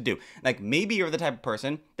I'm willing to do. Like maybe you're the type of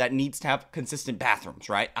person that needs to have consistent bathrooms,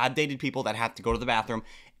 right? I've dated people that have to go to the bathroom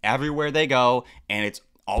everywhere they go and it's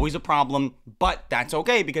always a problem, but that's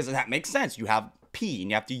okay because that makes sense. You have pee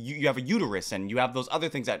and you have a uterus and you have those other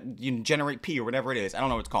things that you generate pee or whatever it is. I don't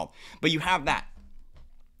know what it's called, but you have that.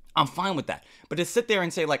 I'm fine with that. But to sit there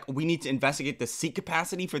and say like, we need to investigate the seat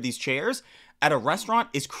capacity for these chairs at a restaurant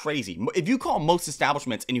is crazy. If you call most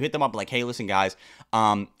establishments and you hit them up like, hey, listen guys,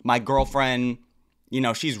 my girlfriend, you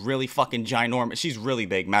know, she's really fucking ginormous. She's really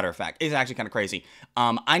big, matter of fact. It's actually kind of crazy.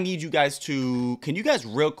 I need you guys to, can you guys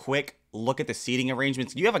real quick look at the seating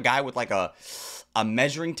arrangements? Do you have a guy with like a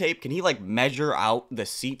measuring tape? Can he like measure out the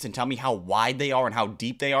seats and tell me how wide they are and how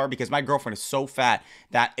deep they are? Because my girlfriend is so fat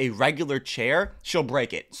that a regular chair, she'll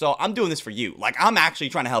break it. So I'm doing this for you. Like I'm actually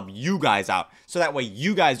trying to help you guys out so that way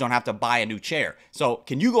you guys don't have to buy a new chair. So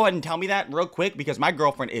can you go ahead and tell me that real quick? Because my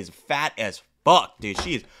girlfriend is fat as fuck, dude.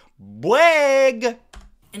 She is big.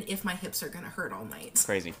 And if my hips are gonna hurt all night.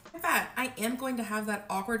 Crazy. In fact, I am going to have that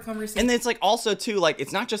awkward conversation. And it's like also too, like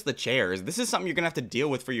it's not just the chairs. This is something you're gonna have to deal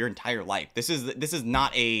with for your entire life. This is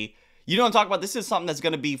not a You know what I'm talking about? This is something that's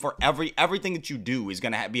going to be for everything that you do is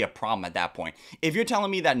going to be a problem at that point. If you're telling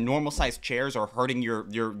me that normal sized chairs are hurting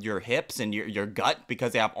your hips and your gut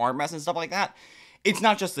because they have armrests and stuff like that, it's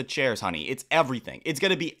not just the chairs, honey. It's everything. It's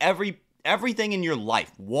going to be everything in your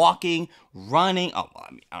life. Walking, running. Oh, well,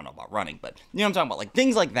 I mean, I don't know about running, but you know what I'm talking about? Like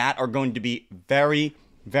things like that are going to be very,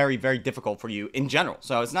 very, very difficult for you in general.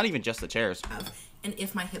 So it's not even just the chairs. And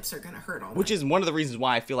if my hips are gonna hurt all Which is one of the reasons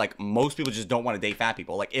why I feel like most people just don't want to date fat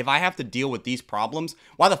people. Like, if I have to deal with these problems,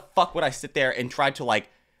 why the fuck would I sit there and try to, like,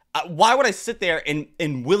 why would I sit there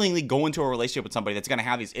and willingly go into a relationship with somebody that's gonna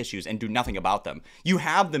have these issues and do nothing about them? You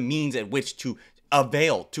have the means at which to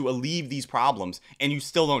alleviate these problems, and you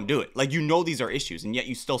still don't do it. Like, you know these are issues, and yet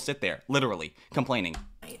you still sit there, literally, complaining.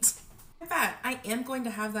 night. In fact, I am going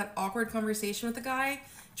to have that awkward conversation with the guy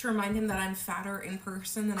to remind him that I'm fatter in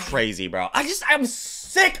person than I am. Crazy, bro. I'm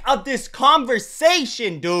sick of this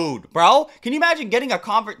conversation, dude, bro. Can you imagine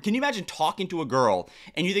can you imagine talking to a girl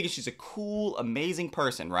and you think she's a cool, amazing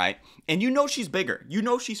person, right? And you know she's bigger. You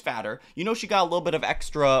know she's fatter. You know she got a little bit of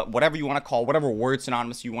extra, whatever you want to call, whatever word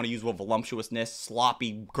synonymous you want to use with voluptuousness,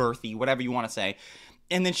 sloppy, girthy, whatever you want to say.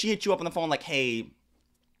 And then she hits you up on the phone like, hey,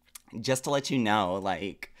 just to let you know,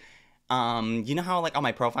 like, you know how, like, on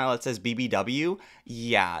my profile it says BBW?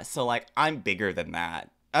 Yeah, so, like, I'm bigger than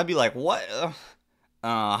that. I'd be like, what?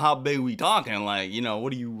 How big we talking? Like, you know,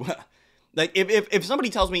 what do you... Like, if somebody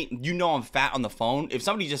tells me, you know I'm fat on the phone, if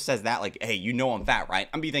somebody just says that, like, hey, you know I'm fat, right?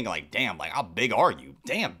 I'm be thinking, like, damn, like, how big are you?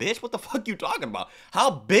 Damn, bitch, what the fuck you talking about? How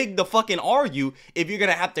big the fucking are you if you're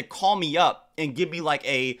gonna have to call me up and give me, like,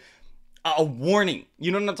 a warning?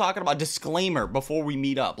 You know what I'm talking about? Disclaimer before we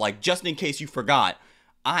meet up. Like, just in case you forgot,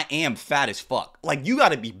 I am fat as fuck. Like, you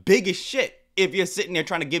gotta be big as shit if you're sitting there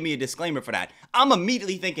trying to give me a disclaimer for that. I'm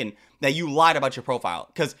immediately thinking that you lied about your profile.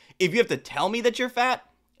 Because if you have to tell me that you're fat,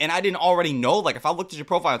 and I didn't already know, like, if I looked at your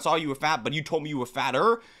profile and saw you were fat, but you told me you were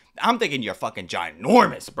fatter, I'm thinking you're fucking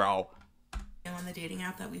ginormous, bro. On the dating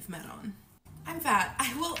app that we've met on. I'm fat.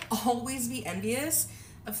 I will always be envious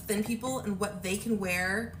of thin people and what they can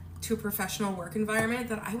wear to a professional work environment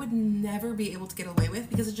that I would never be able to get away with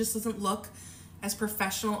because it just doesn't look as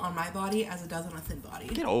professional on my body as it does on a thin body.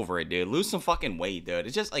 Get over it, dude. Lose some fucking weight, dude.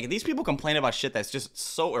 It's just like these people complain about shit that's just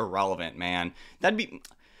so irrelevant, man.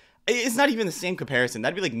 It's not even the same comparison.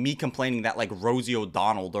 That'd be like me complaining that like Rosie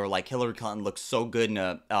O'Donnell or like Hillary Clinton looks so good in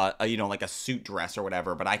a you know, like a suit dress or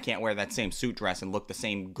whatever, but I can't wear that same suit dress and look the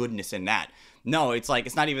same goodness in that. No, it's like,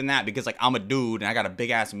 it's not even that, because like I'm a dude and I got a big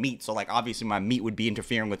ass meat, so like obviously my meat would be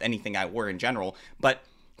interfering with anything I wear in general. But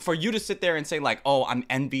for you to sit there and say like, oh, I'm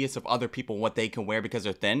envious of other people, what they can wear because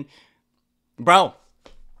they're thin. Bro,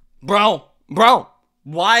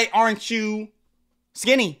 why aren't you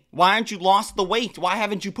skinny? Why aren't you lost the weight? Why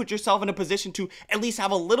haven't you put yourself in a position to at least have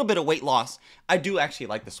a little bit of weight loss? I do actually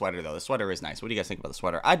like the sweater though. The sweater is nice. What do you guys think about the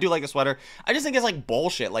sweater? I do like the sweater. I just think it's like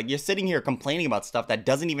bullshit. Like, you're sitting here complaining about stuff that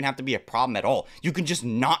doesn't even have to be a problem at all. You can just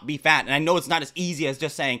not be fat. And I know it's not as easy as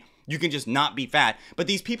just saying you can just not be fat, but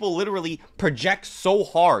these people literally project so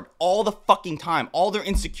hard all the fucking time, all their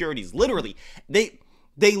insecurities. Literally, they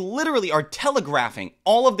literally are telegraphing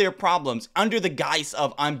all of their problems under the guise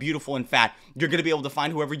of I'm beautiful and fat. You're going to be able to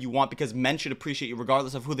find whoever you want because men should appreciate you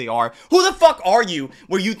regardless of who they are. Who the fuck are you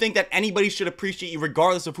where you think that anybody should appreciate you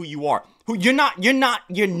regardless of who you are? You're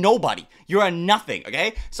nobody. You're a nothing,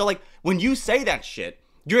 okay? So like, when you say that shit,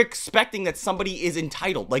 you're expecting that somebody is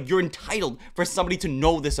entitled. Like, you're entitled for somebody to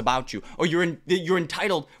know this about you. Or you're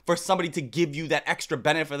entitled for somebody to give you that extra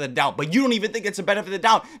benefit of the doubt. But you don't even think it's a benefit of the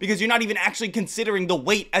doubt because you're not even actually considering the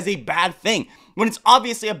weight as a bad thing, when it's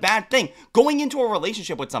obviously a bad thing. Going into a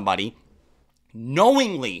relationship with somebody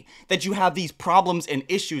knowingly that you have these problems and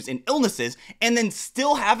issues and illnesses, and then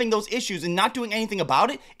still having those issues and not doing anything about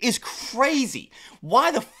it is crazy.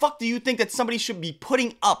 Why the fuck do you think that somebody should be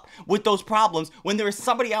putting up with those problems when there is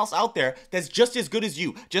somebody else out there that's just as good as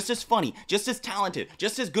you, just as funny, just as talented,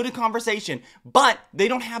 just as good at conversation, but they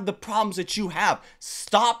don't have the problems that you have?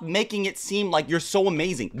 Stop making it seem like you're so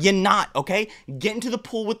amazing. You're not, okay? Get into the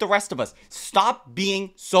pool with the rest of us. Stop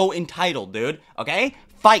being so entitled, dude, okay?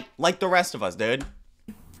 Fight like the rest of us, dude.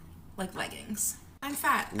 Like leggings. I'm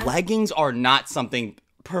fat. Leggings are not something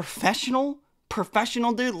professional,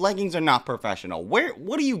 dude. Leggings are not professional.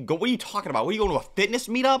 What are you talking about? What are you going to a fitness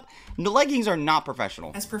meetup? The leggings are not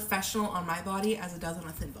professional. As professional on my body as it does on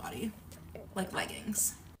a thin body. Like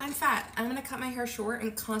leggings. I'm fat. I'm gonna cut my hair short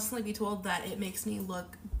and constantly be told that it makes me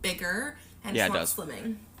look bigger and it's not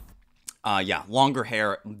slimming. Yeah, longer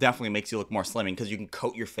hair definitely makes you look more slimming because you can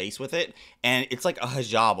coat your face with it. And it's like a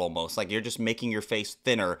hijab almost. Like you're just making your face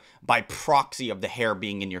thinner by proxy of the hair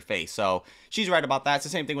being in your face. So she's right about that. It's the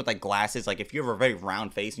same thing with like glasses. Like if you have a very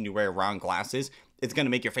round face and you wear round glasses, it's going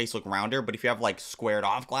to make your face look rounder. But if you have like squared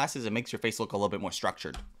off glasses, it makes your face look a little bit more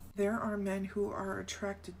structured. There are men who are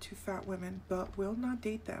attracted to fat women but will not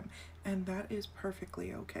date them, and that is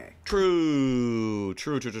perfectly okay. True.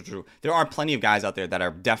 There are plenty of guys out there that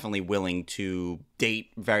are definitely willing to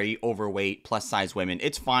date very overweight plus size women.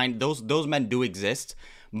 It's fine. Those men do exist,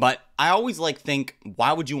 but I always like think,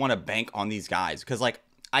 why would you want to bank on these guys? Because like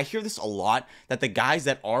I hear this a lot, that the guys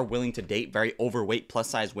that are willing to date very overweight plus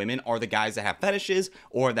size women are the guys that have fetishes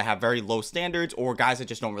or that have very low standards or guys that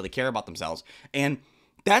just don't really care about themselves. And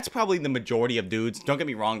that's probably the majority of dudes. Don't get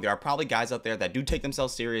me wrong. There are probably guys out there that do take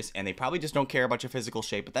themselves serious and they probably just don't care about your physical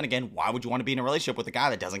shape. But then again, why would you want to be in a relationship with a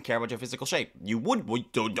guy that doesn't care about your physical shape? You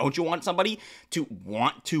don't you want somebody to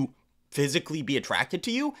want to physically be attracted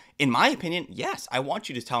to you? In my opinion, yes. I want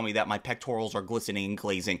you to tell me that my pectorals are glistening and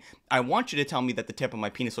glazing. I want you to tell me that the tip of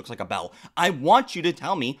my penis looks like a bell. I want you to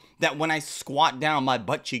tell me that when I squat down, my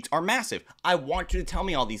butt cheeks are massive. I want you to tell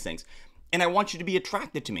me all these things. And I want you to be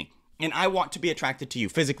attracted to me. And I want to be attracted to you,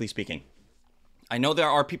 physically speaking. I know there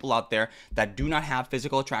are people out there that do not have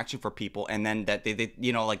physical attraction for people, and then that they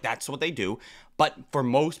you know, like that's what they do. But for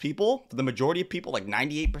most people, for the majority of people, like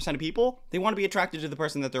 98% of people, they want to be attracted to the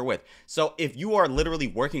person that they're with. So if you are literally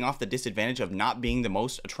working off the disadvantage of not being the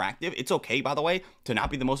most attractive, it's okay, by the way, to not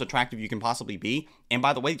be the most attractive you can possibly be. And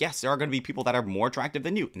by the way, yes, there are going to be people that are more attractive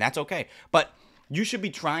than you, and that's okay. But you should be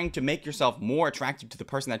trying to make yourself more attractive to the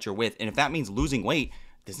person that you're with. And if that means losing weight,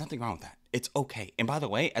 there's nothing wrong with that. It's okay. And by the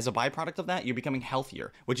way, as a byproduct of that, you're becoming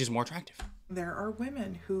healthier, which is more attractive. There are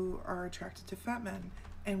women who are attracted to fat men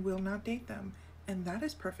and will not date them, and that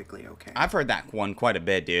is perfectly okay. I've heard that one quite a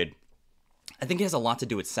bit, dude. I think it has a lot to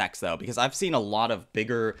do with sex, though, because I've seen a lot of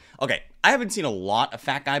bigger... Okay, I haven't seen a lot of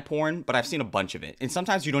fat guy porn, but I've seen a bunch of it. And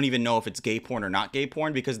sometimes you don't even know if it's gay porn or not gay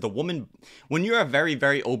porn, because the woman... When you're a very,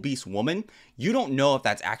 very obese woman, you don't know if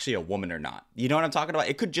that's actually a woman or not. You know what I'm talking about?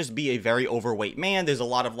 It could just be a very overweight man. There's a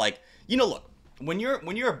lot of, like... You know, look, when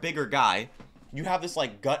you're a bigger guy, you have this,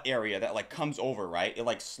 like, gut area that, like, comes over, right? It,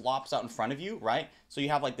 like, slops out in front of you, right? So you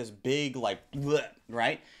have, like, this big, like, bleh,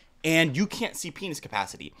 right? And you can't see penis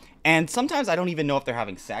capacity. And sometimes I don't even know if they're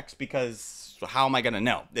having sex, because how am I going to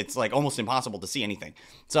know? It's like almost impossible to see anything.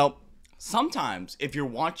 So sometimes if you're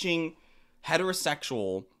watching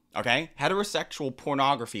heterosexual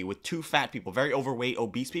pornography with two fat people, very overweight,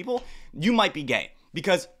 obese people, you might be gay,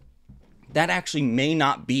 because that actually may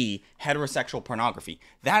not be heterosexual pornography.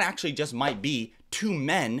 That actually just might be two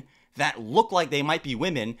men that look like they might be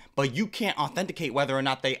women, but you can't authenticate whether or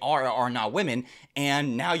not they are or are not women,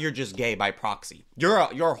 and now you're just gay by proxy. You're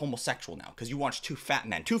a homosexual now because you watch two fat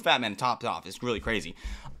men topped off. It's really crazy.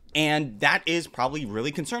 And that is probably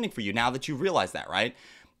really concerning for you now that you realize that, right?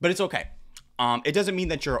 But it's okay. It doesn't mean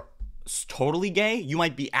that you're totally gay. You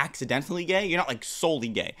might be accidentally gay. You're not like solely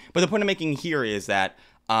gay. But the point I'm making here is that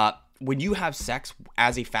when you have sex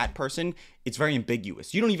as a fat person, it's very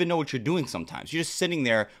ambiguous. You don't even know what you're doing sometimes. You're just sitting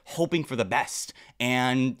there hoping for the best.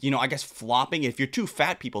 And, you know, I guess flopping. If you're two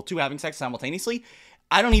fat people, two having sex simultaneously,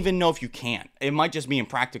 I don't even know if you can. It might just be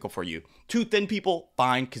impractical for you. Two thin people,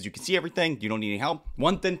 fine, because you can see everything. You don't need any help.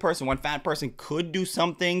 One thin person, one fat person could do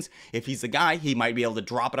some things. If he's the guy, he might be able to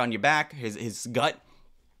drop it on your back, his gut,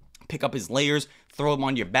 pick up his layers, throw them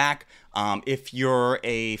on your back. If you're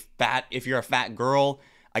a fat girl,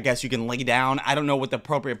 I guess you can lay down. I don't know what the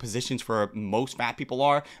appropriate positions for most fat people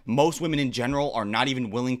are. Most women in general are not even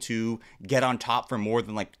willing to get on top for more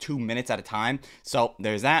than like 2 minutes at a time. So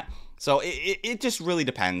there's that. So it just really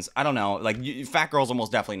depends. I don't know. Like fat girls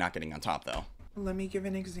almost definitely not getting on top though. Let me give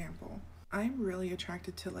an example. I'm really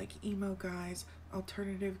attracted to like emo guys,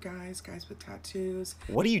 alternative guys, guys with tattoos.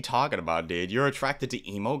 What are you talking about, dude? You're attracted to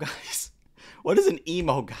emo guys? What is an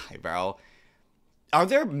emo guy, bro? Are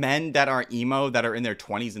there men that are emo that are in their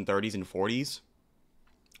 20s and 30s and 40s?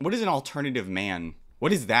 What is an alternative man?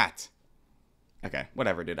 What is that? Okay,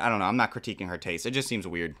 whatever, dude. I don't know. I'm not critiquing her taste. It just seems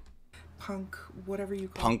weird. Punk, whatever you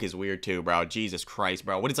call Punk is weird too, bro. Jesus Christ,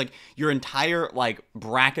 bro. What is like your entire like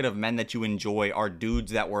bracket of men that you enjoy are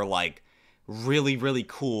dudes that were like really, really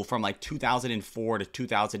cool from like 2004 to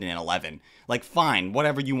 2011. Like, fine,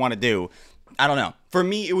 whatever you want to do. I don't know. For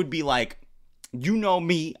me, it would be like, you know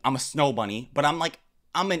me, I'm a snow bunny, but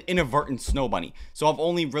I'm an inadvertent snow bunny. So I've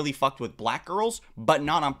only really fucked with black girls, but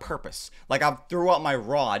not on purpose. Like I threw out my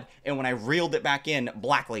rod, and when I reeled it back in,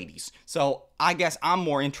 black ladies. So I guess I'm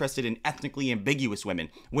more interested in ethnically ambiguous women.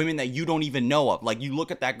 Women that you don't even know of. Like you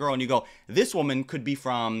look at that girl and you go, this woman could be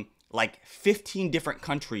from like 15 different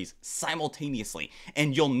countries simultaneously,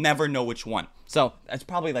 and you'll never know which one. So that's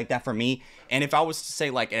probably like that for me. And if I was to say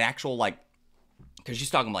like an actual, like, because she's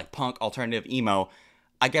talking like punk, alternative, emo,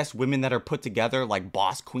 I guess women that are put together, like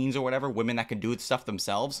boss queens or whatever, women that can do stuff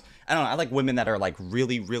themselves. I don't know, I like women that are like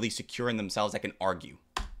really, really secure in themselves, that can argue.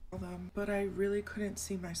 But I really couldn't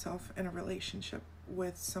see myself in a relationship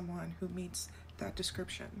with someone who meets that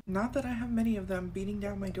description. Not that I have many of them beating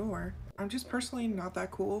down my door. I'm just personally not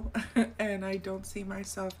that cool, and I don't see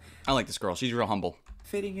myself I like this girl. She's real humble.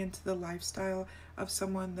 fitting into the lifestyle of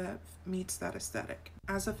someone that meets that aesthetic.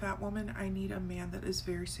 As a fat woman, I need a man that is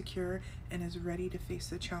very secure and is ready to face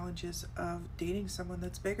the challenges of dating someone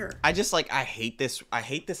that's bigger. I just like, I hate this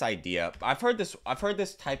idea. I've heard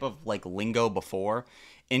this type of like lingo before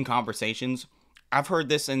in conversations. I've heard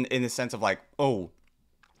this in the sense of like, oh,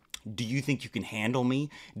 do you think you can handle me?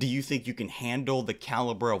 Do you think you can handle the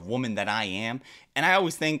caliber of woman that I am? And I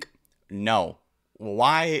always think, no.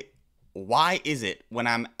 Why is it when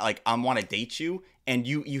I'm like, I want to date you and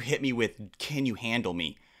you hit me with, can you handle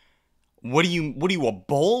me? What are you, a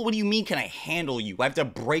bull? What do you mean, can I handle you? I have to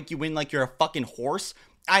break you in like you're a fucking horse?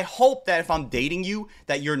 I hope that if I'm dating you,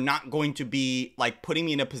 that you're not going to be like putting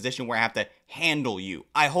me in a position where I have to handle you.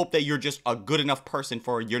 I hope that you're just a good enough person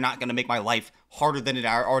for, you're not going to make my life harder than it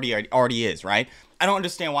already is, right? I don't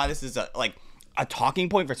understand why this is a talking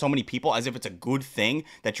point for so many people, as if it's a good thing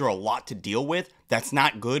that you're a lot to deal with. That's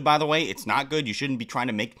not good, by the way. It's not good. You shouldn't be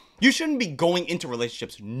going into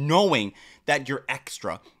relationships knowing that you're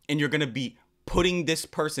extra and you're going to be putting this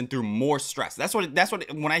person through more stress. That's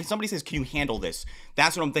what when somebody says, can you handle this?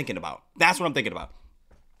 That's what I'm thinking about.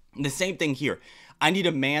 The same thing here. I need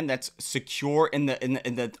a man that's secure in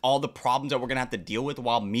the all the problems that we're going to have to deal with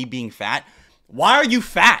while me being fat. Why are you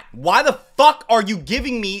fat? Why the fuck are you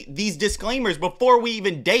giving me these disclaimers before we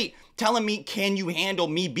even date, telling me, can you handle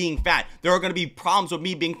me being fat? There are going to be problems with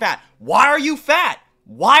me being fat. Why are you fat?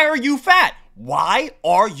 Why are you fat? Why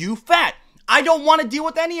are you fat? I don't want to deal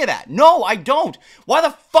with any of that. No, I don't. Why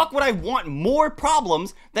the fuck would I want more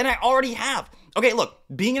problems than I already have? Okay, look,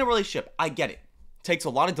 being in a relationship, I get it. Takes a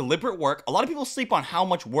lot of deliberate work. A lot of people sleep on how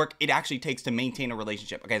much work it actually takes to maintain a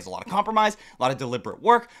relationship. Okay, there's a lot of compromise, a lot of deliberate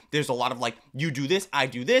work. There's a lot of like, you do this, I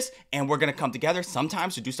do this, and we're gonna come together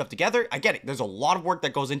sometimes to do stuff together. I get it. There's a lot of work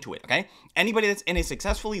that goes into it, okay? Anybody that's in a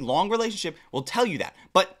successfully long relationship will tell you that.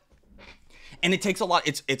 And it takes a lot.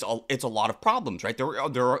 It's a lot of problems, right?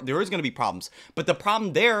 There is going to be problems, but the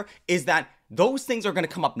problem there is that those things are going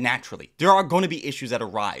to come up naturally. There are going to be issues that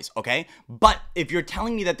arise, okay? But if you're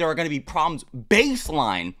telling me that there are going to be problems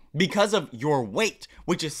baseline because of your weight,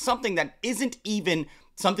 which is something that isn't even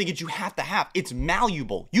something that you have to have, it's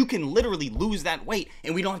malleable. You can literally lose that weight,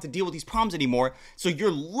 and we don't have to deal with these problems anymore. So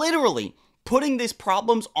you're literally putting these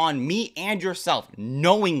problems on me and yourself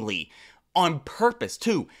knowingly, on purpose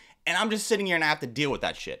too. And I'm just sitting here and I have to deal with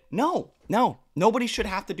that shit. No, nobody should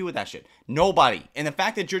have to deal with that shit. Nobody. And the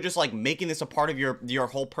fact that you're just like making this a part of your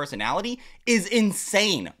whole personality is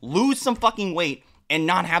insane. Lose some fucking weight and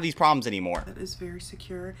not have these problems anymore. That is very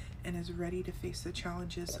secure and is ready to face the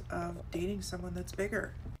challenges of dating someone that's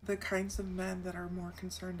bigger. The kinds of men that are more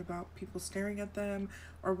concerned about people staring at them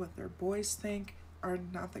or what their boys think are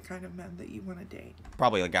not the kind of men that you want to date.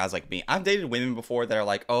 Probably like guys like me. I've dated women before that are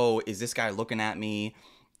like, oh, is this guy looking at me?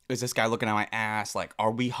 Is this guy looking at my ass? Like,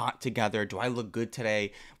 are we hot together? Do I look good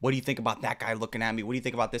today? What do you think about that guy looking at me? What do you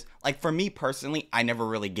think about this? Like, for me personally, I never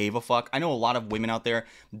really gave a fuck. I know a lot of women out there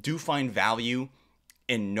do find value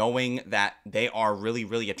in knowing that they are really,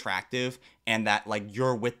 really attractive and that, like,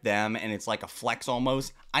 you're with them and it's like a flex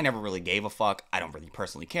almost. I never really gave a fuck. I don't really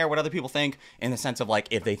personally care what other people think, in the sense of, like,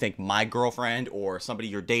 if they think my girlfriend or somebody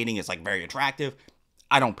you're dating is, like, very attractive.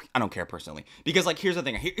 I don't care personally. Because, like, here's the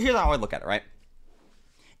thing. Here's how I look at it, right?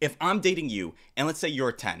 If I'm dating you, and let's say you're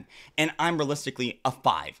a 10, and I'm realistically a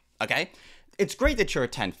 5, okay? It's great that you're a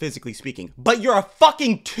 10, physically speaking, but you're a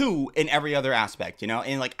fucking 2 in every other aspect, you know?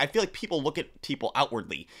 And, like, I feel like people look at people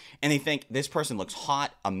outwardly, and they think this person looks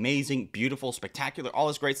hot, amazing, beautiful, spectacular, all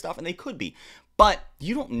this great stuff, and they could be. But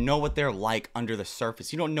you don't know what they're like under the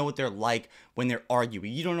surface. You don't know what they're like when they're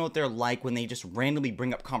arguing. You don't know what they're like when they just randomly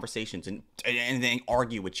bring up conversations and they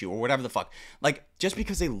argue with you or whatever the fuck. Like, just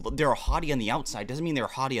because they're a hottie on the outside doesn't mean they're a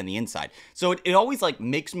hottie on the inside. So it always like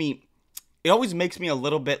makes me... It always makes me a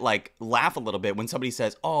little bit like laugh a little bit when somebody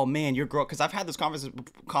says, oh man, your girl, because I've had this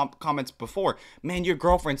comments before, man, your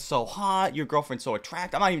girlfriend's so hot, your girlfriend's so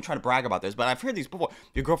attractive. I'm not even trying to brag about this, but I've heard these before.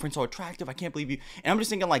 Your girlfriend's so attractive, I can't believe you. And I'm just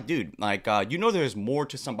thinking like, dude, like, you know, there's more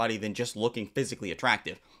to somebody than just looking physically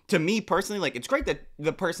attractive. To me personally, like, it's great that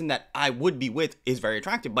the person that I would be with is very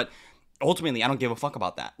attractive, but ultimately, I don't give a fuck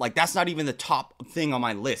about that. Like, that's not even the top thing on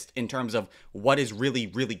my list in terms of what is really,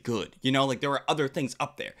 really good. You know, like, there are other things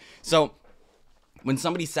up there. So when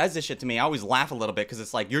somebody says this shit to me, I always laugh a little bit because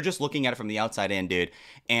it's like, you're just looking at it from the outside in, dude.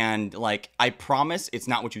 And, like, I promise it's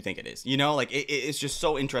not what you think it is. You know, like, it's just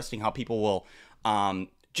so interesting how people will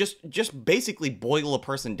just basically boil a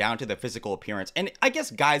person down to their physical appearance. And I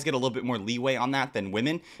guess guys get a little bit more leeway on that than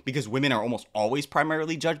women, because women are almost always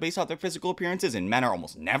primarily judged based off their physical appearances, and men are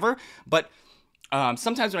almost never. But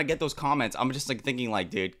sometimes when I get those comments, I'm just like thinking like,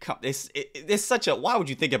 dude, it's such a, why would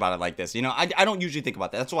you think about it like this? You know, I don't usually think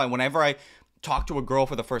about that. That's why whenever I talk to a girl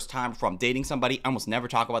for the first time from dating somebody, I almost never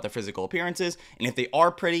talk about their physical appearances. And if they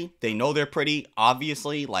are pretty, they know they're pretty,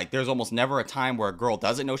 obviously. Like, there's almost never a time where a girl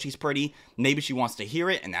doesn't know she's pretty. Maybe she wants to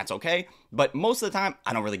hear it, and that's okay. But most of the time,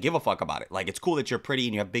 I don't really give a fuck about it. Like, it's cool that you're pretty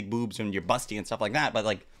and you have big boobs and you're busty and stuff like that, but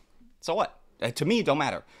like, so what? To me, it don't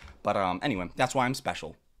matter. But anyway, that's why I'm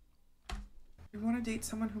special. You want to date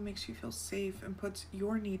someone who makes you feel safe and puts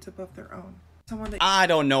your needs above their own. Someone that I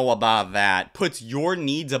don't know about that. Puts your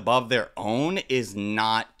needs above their own is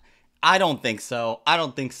not... I don't think so. I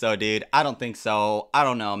don't think so, dude. I don't think so. I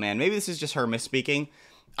don't know, man. Maybe this is just her misspeaking.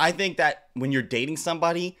 I think that when you're dating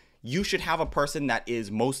somebody, you should have a person that is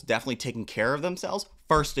most definitely taking care of themselves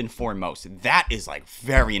first and foremost. That is like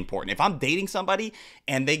very important. If I'm dating somebody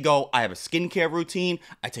and they go, I have a skincare routine,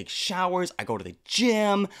 I take showers, I go to the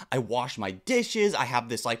gym, I wash my dishes, I have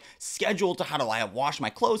this like schedule to how do I wash my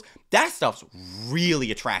clothes, that stuff's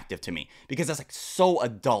really attractive to me because that's like so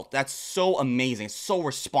adult. That's so amazing. It's so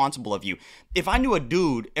responsible of you. If I knew a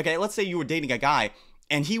dude, okay, let's say you were dating a guy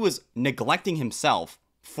and he was neglecting himself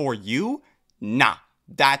for you, nah.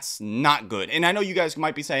 That's not good. And I know you guys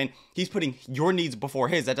might be saying he's putting your needs before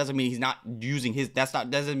his. That doesn't mean he's not using his.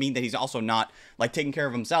 Doesn't mean that he's also not like taking care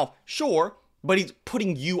of himself. Sure, but he's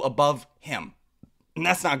putting you above him. And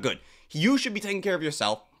that's not good. You should be taking care of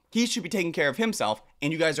yourself. He should be taking care of himself,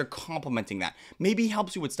 and you guys are complimenting that. Maybe he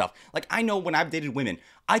helps you with stuff. Like, I know when I've dated women,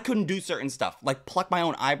 I couldn't do certain stuff, like pluck my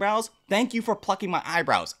own eyebrows. Thank you for plucking my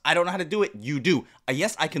eyebrows. I don't know how to do it. You do.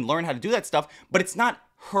 Yes, I can learn how to do that stuff, but it's not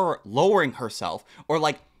her lowering herself or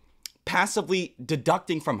like passively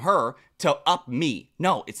deducting from her to up me.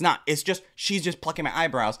 No, it's not. It's just, she's just plucking my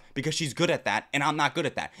eyebrows because she's good at that and I'm not good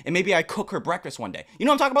at that. And maybe I cook her breakfast one day. You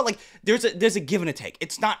know what I'm talking about? Like, there's a give and a take.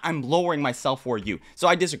 It's not I'm lowering myself for you. So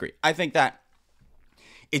I disagree. I think that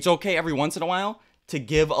it's okay every once in a while to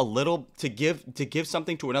give a little, to give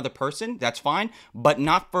something to another person. That's fine, but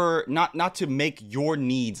not to make your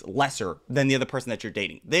needs lesser than the other person that you're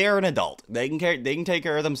dating. They are an adult. They can take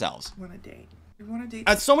care of themselves. want to date. You want to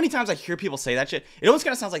date. So many times I hear people say that shit. It almost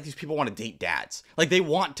kind of sounds like these people want to date dads. Like they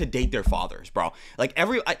want to date their fathers, bro. Like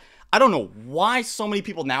I don't know why so many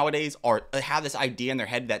people nowadays have this idea in their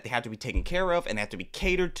head that they have to be taken care of and they have to be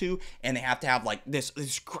catered to and they have to have like this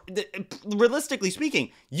realistically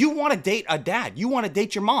speaking, you want to date a dad. You want to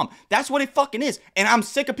date your mom. That's what it fucking is. And I'm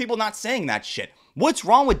sick of people not saying that shit. What's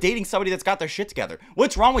wrong with dating somebody that's got their shit together?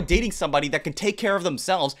 What's wrong with dating somebody that can take care of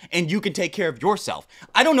themselves and you can take care of yourself?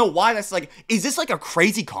 I don't know why that's like, is this like a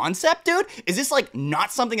crazy concept, dude? Is this like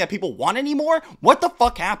not something that people want anymore? What the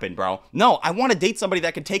fuck happened, bro? No, I want to date somebody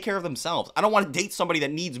that can take care of themselves. I don't want to date somebody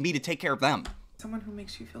that needs me to take care of them. Someone who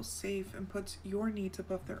makes you feel safe and puts your needs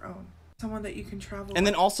above their own. Someone that you can travel And with.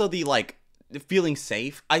 then also the like, feeling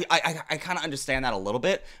safe. I kind of understand that a little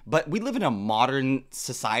bit, but we live in a modern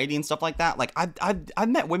society and stuff like that. Like I've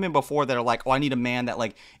met women before that are like, oh, I need a man that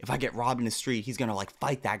like if I get robbed in the street, he's gonna like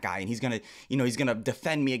fight that guy and he's gonna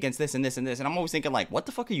defend me against this and this and this. And I'm always thinking like, what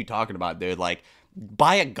the fuck are you talking about, dude? Like,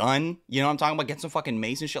 buy a gun. You know what I'm talking about? Get some fucking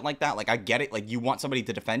mace and shit like that. Like I get it. Like you want somebody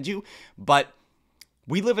to defend you, but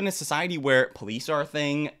we live in a society where police are a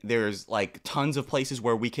thing. There's like tons of places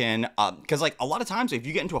where we can, because like a lot of times if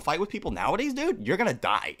you get into a fight with people nowadays, dude, you're gonna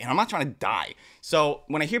die. And I'm not trying to die. So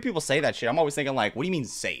when I hear people say that shit, I'm always thinking like, what do you mean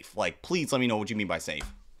safe? Like, please let me know what you mean by safe.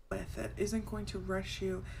 That isn't going to rush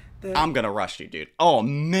you. I'm gonna rush you, dude. Oh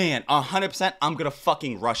man, 100%, I'm gonna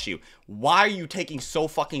fucking rush you. Why are you taking so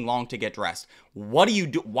fucking long to get dressed? What do you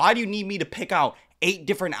do? Why do you need me to pick out 8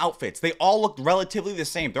 different outfits? They all look relatively the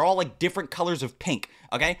same. They're all like different colors of pink,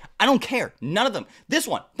 okay? I don't care. None of them. This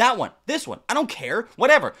one, that one, this one. I don't care.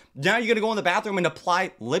 Whatever. Now you're gonna go in the bathroom and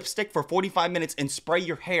apply lipstick for 45 minutes and spray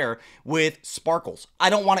your hair with sparkles.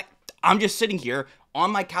 I don't want to. I'm just sitting here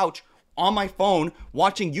on my couch, on my phone,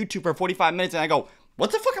 watching YouTube for 45 minutes and I go,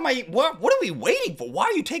 What the fuck am I? What are we waiting for? Why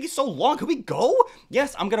are you taking so long? Can we go?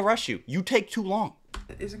 Yes, I'm gonna rush you. You take too long.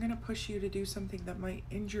 Isn't going to push you to do something that might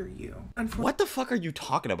injure you. What the fuck are you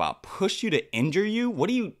talking about? Push you to injure you? What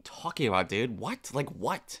are you talking about, dude? What? Like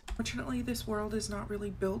what? Unfortunately, this world is not really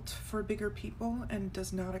built for bigger people and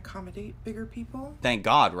does not accommodate bigger people. Thank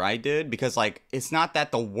God, right, dude? Because, like, it's not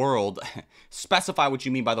that the world... Specify what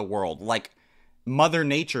you mean by the world. Like, Mother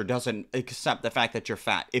Nature doesn't accept the fact that you're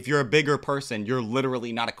fat. If you're a bigger person, you're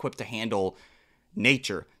literally not equipped to handle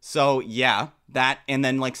nature. So, yeah, that... And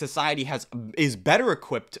then, like, society is better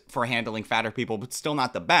equipped for handling fatter people, but still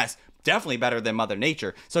not the best. Definitely better than Mother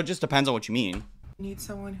Nature. So it just depends on what you mean. Need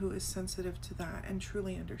someone who is sensitive to that and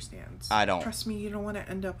truly understands. I don't. Trust me, you don't want to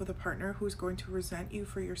end up with a partner who's going to resent you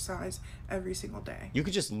for your size every single day. You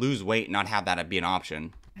could just lose weight and not have that be an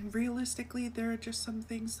option. And realistically, there are just some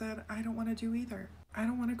things that I don't want to do either. I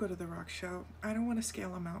don't want to go to the rock show. I don't want to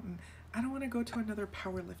scale a mountain. I don't want to go to another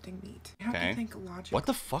powerlifting meet. You have to think logically. What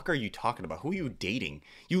the fuck are you talking about? Who are you dating?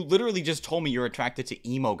 You literally just told me you're attracted to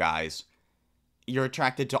emo guys. You're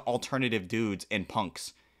attracted to alternative dudes and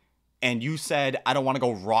punks. And you said, I don't want to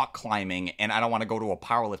go rock climbing and I don't want to go to a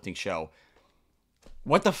powerlifting show.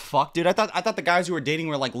 What the fuck, dude? I thought the guys you were dating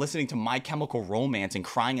were like listening to My Chemical Romance and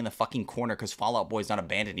crying in the fucking corner because Fall Out Boy's not a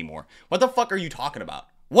band anymore. What the fuck are you talking about?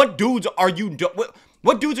 What dudes are you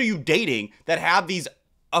what dudes are you dating that have these?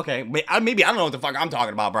 Okay, maybe I don't know what the fuck I'm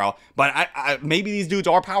talking about, bro. But I maybe these dudes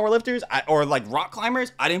are powerlifters or like rock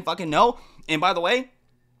climbers. I didn't fucking know. And by the way,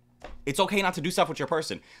 it's okay not to do stuff with your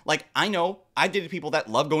person. Like, I know I dated people that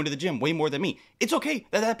love going to the gym way more than me. It's okay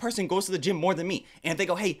that that person goes to the gym more than me. And if they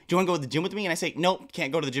go, hey, do you want to go to the gym with me? And I say, nope,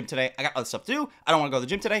 can't go to the gym today. I got other stuff to do. I don't want to go to the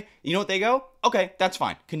gym today. You know what they go? Okay, that's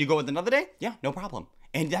fine. Can you go with another day? Yeah, no problem.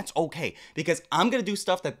 And that's okay. Because I'm going to do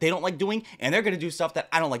stuff that they don't like doing. And they're going to do stuff that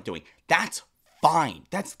I don't like doing. That's fine.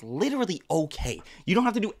 That's literally okay. You don't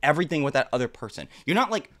have to do everything with that other person. You're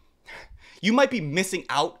not like... You might be missing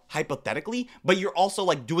out, hypothetically, but you're also,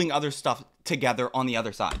 like, doing other stuff together on the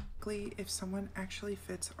other side. If someone actually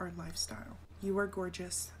fits our lifestyle. You are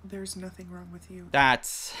gorgeous. There's nothing wrong with you.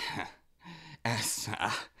 That's...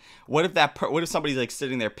 what if somebody's, like,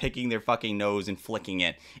 sitting there picking their fucking nose and flicking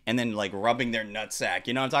it, and then, like, rubbing their nutsack?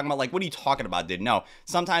 You know what I'm talking about? Like, what are you talking about, dude? No.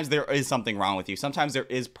 Sometimes there is something wrong with you. Sometimes there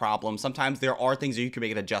is problems. Sometimes there are things that you can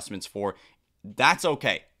make adjustments for. That's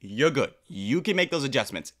okay. You're good. You can make those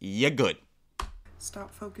adjustments. You're good.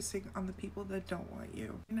 Stop focusing on the people that don't want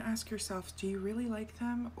you. And ask yourself, do you really like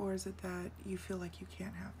them? Or is it that you feel like you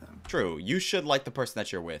can't have them? True. You should like the person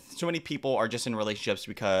that you're with. So many people are just in relationships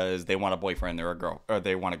because they want a boyfriend or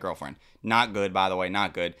they want a girlfriend. Not good, by the way.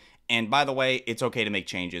 Not good. And by the way, it's okay to make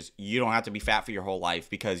changes. You don't have to be fat for your whole life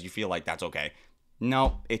because you feel like that's okay.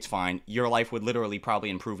 No, it's fine. Your life would literally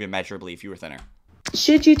probably improve immeasurably if you were thinner.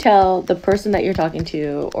 Should you tell the person that you're talking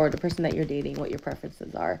to or the person that you're dating what your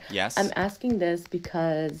preferences are? Yes. I'm asking this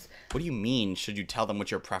because... What do you mean, should you tell them what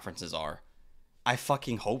your preferences are? I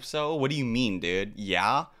fucking hope so. What do you mean, dude?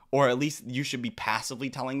 Yeah? Or at least you should be passively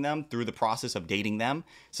telling them through the process of dating them.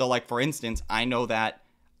 So, like, for instance, I know that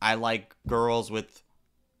I like girls with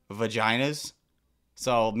vaginas.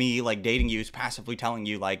 So me, like, dating you is passively telling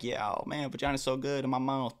you, like, yeah, oh, man, vagina's so good in my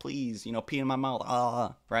mouth. Please, pee in my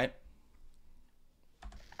mouth. Right?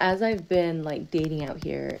 As I've been, like, dating out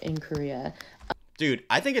here in Korea, dude,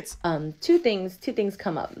 I think it's two things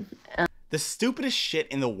come up. The stupidest shit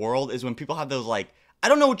in the world is when people have those, like, I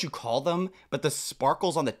don't know what you call them, but the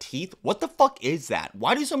sparkles on the teeth. What the fuck is that?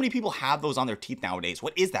 Why do so many people have those on their teeth nowadays?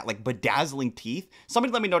 What is that? Like, bedazzling teeth?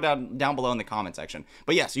 Somebody let me know down below in the comment section.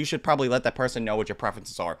 But yes, you should probably let that person know what your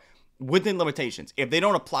preferences are within limitations. If they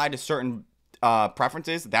don't apply to certain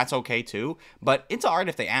preferences, that's okay too. But it's alright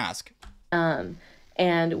if they ask.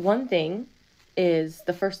 And one thing is,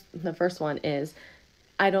 the first one is,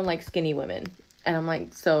 I don't like skinny women. And I'm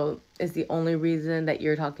like, so is the only reason that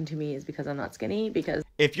you're talking to me is because I'm not skinny? Because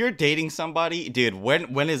if you're dating somebody, dude,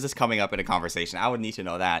 when is this coming up in a conversation? I would need to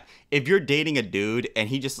know that. If you're dating a dude and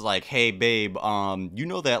he just is like, hey, babe, you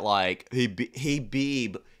know that, like, hey,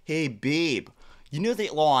 babe, you know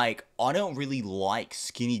that, like, I don't really like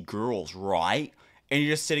skinny girls, right? And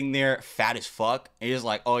you're just sitting there fat as fuck. And you're just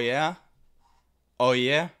like, oh, yeah? Oh,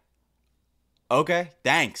 yeah? Okay,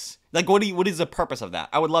 thanks. Like, what is the purpose of that?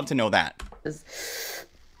 I would love to know that.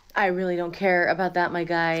 I really don't care about that, my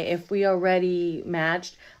guy. If we already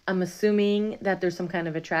matched, I'm assuming that there's some kind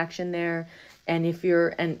of attraction there.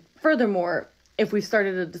 And furthermore, if we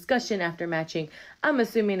started a discussion after matching, I'm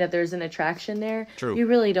assuming that there's an attraction there. True. You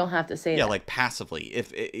really don't have to say that. Yeah, like passively. If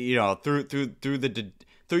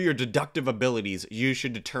through your deductive abilities, you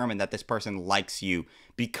should determine that this person likes you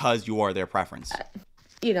because you are their preference.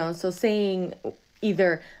 So saying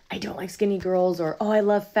either I don't like skinny girls or, oh, I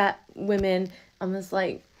love fat women. I'm just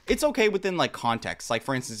like, it's okay within like context. Like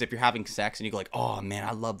for instance, if you're having sex and you go like, oh man,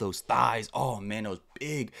 I love those thighs. Oh man, those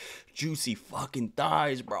big, juicy fucking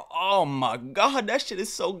thighs, bro. Oh my God, that shit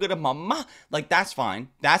is so good in my mouth. Like that's fine.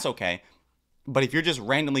 That's okay. But if you're just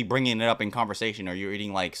randomly bringing it up in conversation, or you're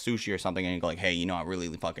eating like sushi or something, and you go like, "Hey, you know, I really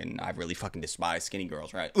fucking despise skinny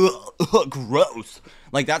girls, right? Ugh, gross."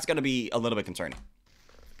 Like that's gonna be a little bit concerning.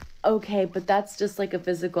 okay, but that's just like a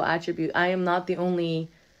physical attribute. I am not the only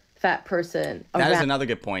fat person around. That is another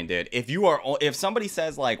good point, dude. If somebody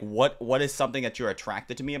says like, what is something that you're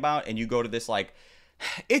attracted to me about, and you go to this like,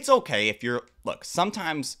 it's okay if you're look.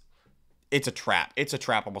 Sometimes it's a trap. It's a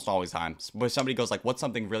trap almost always times. But somebody goes like, what's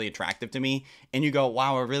something really attractive to me? And you go,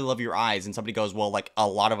 wow, I really love your eyes. And somebody goes, well, like a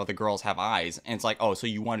lot of other girls have eyes. And it's like, oh, so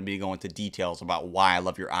you wanted me to go into details about why I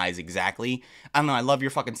love your eyes exactly? I don't know. I love your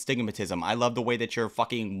fucking stigmatism. I love the way that your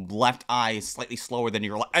fucking left eye is slightly slower than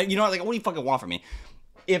your left. You know, like what do you fucking want from me?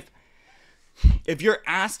 If you're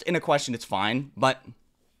asked in a question, it's fine. But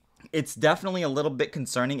it's definitely a little bit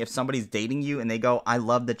concerning if somebody's dating you and they go, I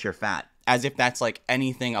love that you're fat. As if that's like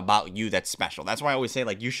anything about you that's special. That's why I always say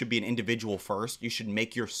like you should be an individual first. You should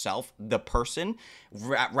make yourself the person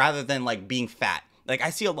rather than like being fat. Like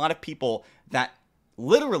I see a lot of people that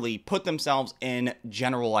literally put themselves in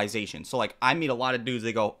generalization. So like I meet a lot of dudes,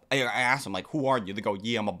 they go, I ask them like, who are you? They go,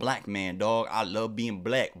 yeah, I'm a black man, dog. I love being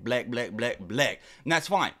black. And that's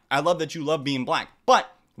fine. I love that you love being black. But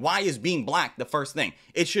why is being black the first thing?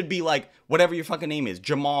 It should be like whatever your fucking name is,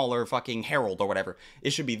 Jamal or fucking Harold or whatever.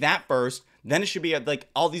 It should be that first. Then it should be like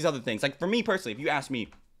all these other things. Like for me personally, if you ask me,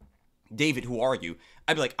 David, who are you?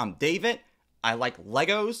 I'd be like, I'm David. I like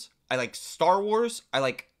Legos. I like Star Wars. I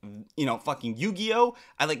like, you know, fucking Yu-Gi-Oh.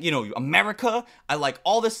 I like, you know, America. I like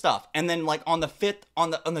all this stuff. And then like on the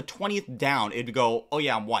 20th down, it'd go, oh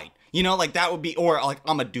yeah, I'm white. You know, like that would be, or like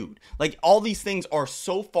I'm a dude. Like all these things are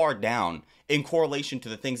so far down in correlation to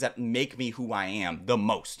the things that make me who I am the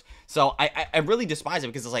most. So I really despise it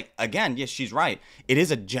because it's like, again, yes, she's right. It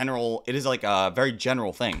is like a very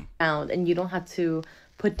general thing. And you don't have to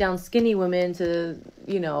put down skinny women to,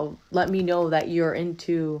 you know, let me know that you're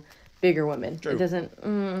into bigger women. True.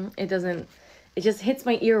 It just hits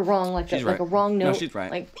my ear wrong, like she's like a wrong note. No, she's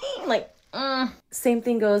right. Like, Same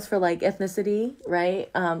thing goes for like ethnicity, right?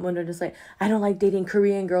 When they're just like, I don't like dating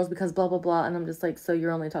Korean girls because blah blah blah, and I'm just like, so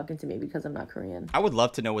you're only talking to me because I'm not Korean. I would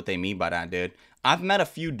love to know what they mean by that, dude. I've met a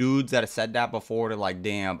few dudes that have said that before. They're like,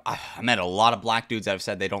 damn. I met a lot of black dudes that have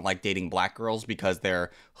said they don't like dating black girls because they're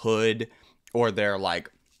hood, or they're like,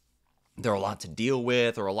 they're a lot to deal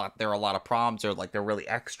with, or there are a lot of problems, or like they're really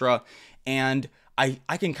extra. And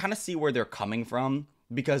I can kind of see where they're coming from,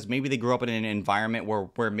 because maybe they grew up in an environment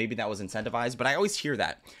where maybe that was incentivized. But I always hear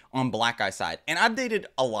that on black guy side. And I've dated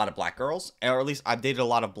a lot of black girls, or at least I've dated a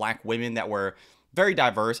lot of black women that were very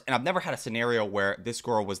diverse. And I've never had a scenario where this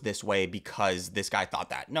girl was this way because this guy thought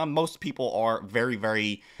that. No, most people are very,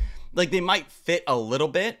 very, like they might fit a little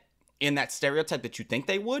bit in that stereotype that you think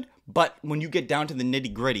they would. But when you get down to the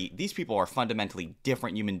nitty gritty, these people are fundamentally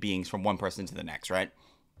different human beings from one person to the next, right?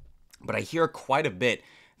 But I hear quite a bit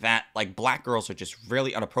that like black girls are just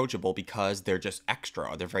really unapproachable because they're just extra,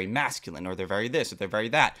 or they're very masculine, or they're very this, or they're very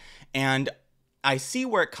that. And I see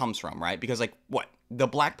where it comes from, right? Because like what? The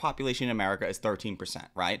black population in America is 13%,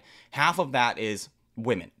 right? Half of that is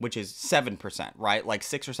women, which is 7%, right? Like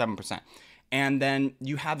 6 or 7%. And then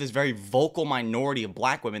you have this very vocal minority of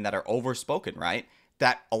black women that are overspoken, right?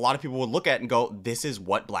 That a lot of people would look at and go, this is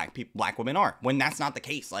what black women are, when that's not the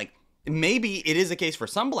case. Like maybe it is the case for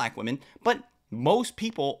some black women, but most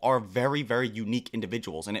people are very, very unique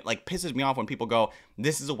individuals. And it like pisses me off when people go,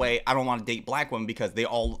 this is a way I don't want to date black women because they're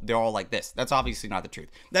all like this. That's obviously not the truth.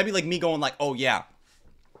 That'd be like me going like, oh yeah,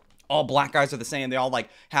 all black guys are the same. They all like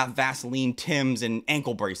have Vaseline Tims and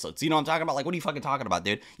ankle bracelets. You know what I'm talking about? Like, what are you fucking talking about,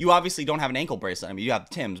 dude? You obviously don't have an ankle bracelet. I mean, you have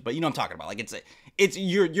Tims, but you know what I'm talking about. Like it's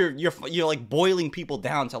you're like boiling people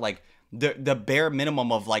down to like the bare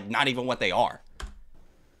minimum of like not even what they are.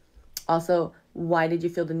 Also, why did you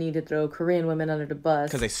feel the need to throw Korean women under the bus?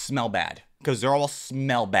 Because they smell bad. Because they're all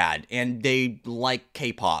smell bad. And they like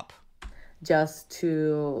K-pop. Just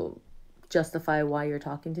to justify why you're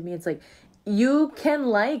talking to me. It's like, you can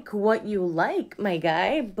like what you like, my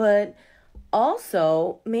guy. But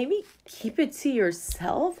also, maybe keep it to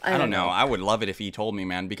yourself. I don't know. I would love it if he told me,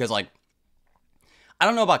 man. Because like, I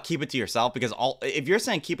don't know about keep it to yourself, because if you're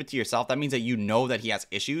saying keep it to yourself, that means that you know that he has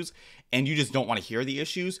issues and you just don't want to hear the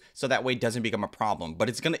issues, so that way it doesn't become a problem. But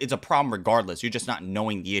it's a problem regardless. You're just not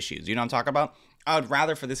knowing the issues. You know what I'm talking about? I would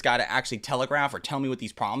rather for this guy to actually telegraph or tell me what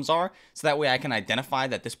these problems are, so that way I can identify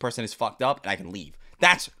that this person is fucked up and I can leave.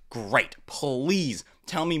 That's great. Please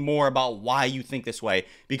tell me more about why you think this way,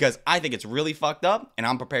 because I think it's really fucked up and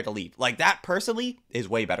I'm prepared to leave. Like, that personally is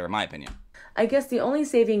way better in my opinion. I guess the only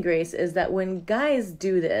saving grace is that when guys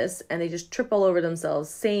do this and they just trip all over themselves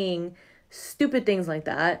saying stupid things like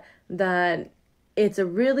that, that it's a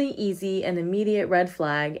really easy and immediate red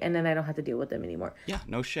flag, and then I don't have to deal with them anymore. Yeah,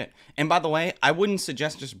 no shit. And by the way, I wouldn't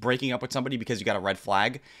suggest just breaking up with somebody because you got a red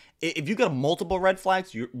flag. If you got multiple red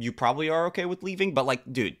flags, you probably are okay with leaving. But like,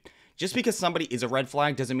 dude, just because somebody is a red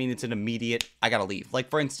flag doesn't mean it's an immediate, I gotta leave. Like,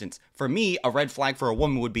 for instance, for me, a red flag for a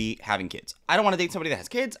woman would be having kids. I don't want to date somebody that has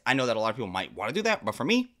kids. I know that a lot of people might want to do that, but for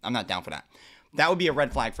me, I'm not down for that. That would be a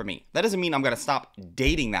red flag for me. That doesn't mean I'm going to stop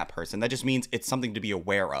dating that person. That just means it's something to be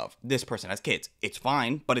aware of. This person has kids. It's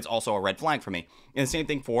fine, but it's also a red flag for me. And the same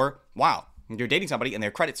thing for, wow, you're dating somebody and their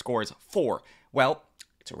credit score is 4. Well,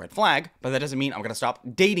 it's a red flag, but that doesn't mean I'm going to stop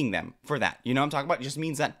dating them for that. You know what I'm talking about? It just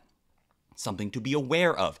means that something to be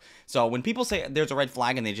aware of. So when people say there's a red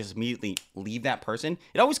flag and they just immediately leave that person,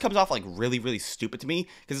 it always comes off like really, really stupid to me,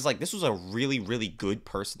 because it's like, this was a really, really good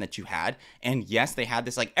person that you had. And yes, they had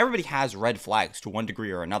this, like, everybody has red flags to one degree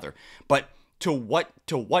or another, but to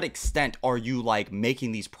what extent are you like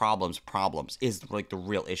making these problems is like the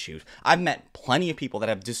real issue. I've met plenty of people that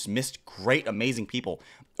have dismissed great, amazing people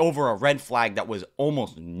over a red flag that was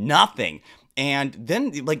almost nothing. And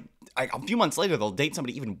then like a few months later, they'll date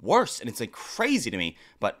somebody even worse. And it's like crazy to me.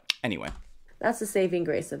 But anyway. That's the saving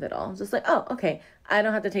grace of it all. Just like, oh, okay, I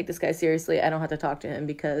don't have to take this guy seriously. I don't have to talk to him,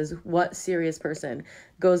 because what serious person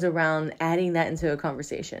goes around adding that into a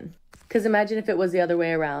conversation? Because imagine if it was the other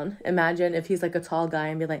way around. Imagine if he's like a tall guy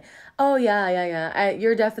and be like, oh, yeah.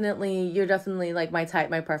 You're definitely like my type,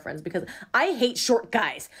 my preference, because I hate short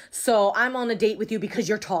guys. So I'm on a date with you because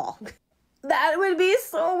you're tall. That would be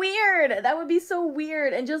so weird. That would be so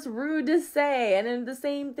weird and just rude to say. And then the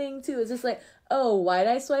same thing too. It's just like, oh, why'd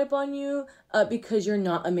I swipe on you? Because you're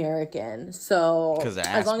not American. So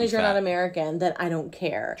as long as you're not American, then I don't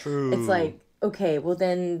care. True. It's like, okay, well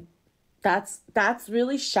then that's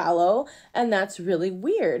really shallow and that's really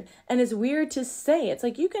weird. And it's weird to say. It's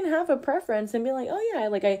like, you can have a preference and be like, oh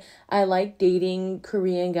yeah, I like dating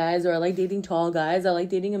Korean guys, or I like dating tall guys, I like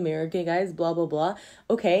dating American guys, blah blah blah.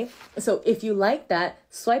 Okay, so if you like that,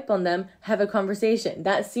 swipe on them, have a conversation.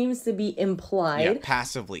 That seems to be implied. Yeah,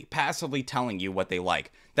 passively telling you what they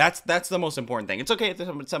like. That's the most important thing. It's okay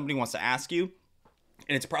if somebody wants to ask you.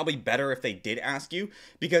 And it's probably better if they did ask you,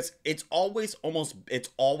 because it's always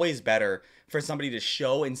better for somebody to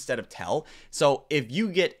show instead of tell. So if you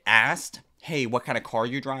get asked, hey, what kind of car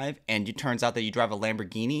you drive, and it turns out that you drive a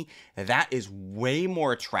Lamborghini, that is way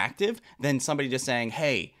more attractive than somebody just saying,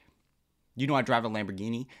 hey, you know I drive a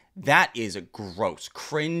Lamborghini. That is gross,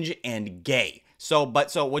 cringe, and gay. So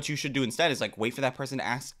what you should do instead is like wait for that person to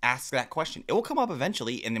ask that question. It will come up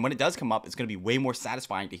eventually, and then when it does come up, it's going to be way more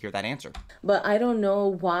satisfying to hear that answer. But I don't know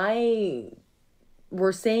why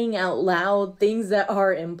we're saying out loud things that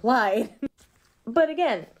are implied. But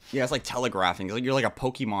again, yeah, it's like telegraphing. You're like a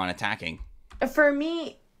Pokemon attacking. For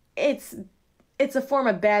me, it's a form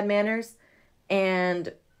of bad manners,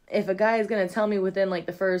 and if a guy is going to tell me within like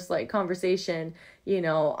the first like conversation, you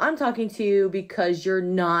know, I'm talking to you because you're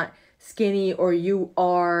not skinny, or you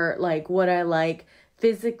are like what I like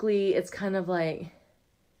physically, it's kind of like,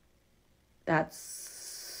 that's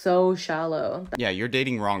so shallow. Yeah, you're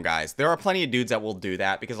dating wrong guys. There are plenty of dudes that will do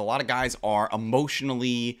that because a lot of guys are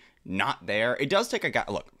emotionally not there. It does take a guy.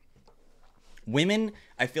 Look, women,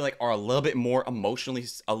 I feel like, are a little bit more emotionally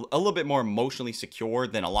secure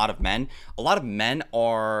than a lot of men. A lot of men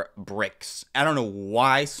are bricks. I don't know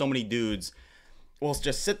why so many dudes will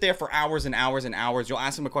just sit there for hours and hours and hours. You'll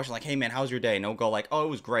ask them a question like, hey man, how's your day? And they'll go like, oh, it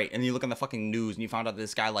was great. And then you look on the fucking news and you found out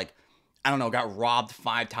this guy, like, I don't know, got robbed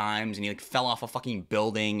 5 times and he like fell off a fucking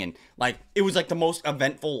building, and like it was like the most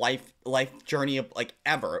eventful life journey of like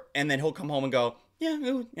ever. And then he'll come home and go, yeah,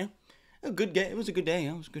 it was a good day. It was a good day.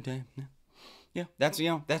 Yeah, it was a good day. Yeah, that's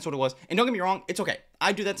what it was. And don't get me wrong, it's okay.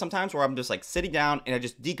 I do that sometimes where I'm just like sitting down and I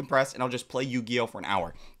just decompress and I'll just play Yu-Gi-Oh for an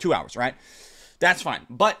hour, 2 hours, right? That's fine.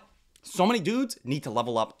 But so many dudes need to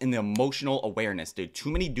level up in the emotional awareness, dude. Too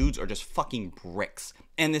many dudes are just fucking bricks.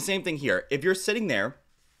 And the same thing here. If you're sitting there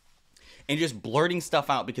and just blurting stuff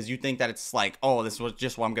out because you think that it's like, oh, this was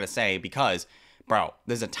just what I'm going to say, because, bro,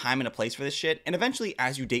 there's a time and a place for this shit. And eventually,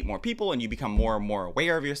 as you date more people and you become more and more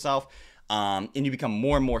aware of yourself, and you become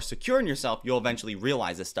more and more secure in yourself, you'll eventually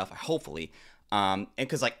realize this stuff, hopefully. And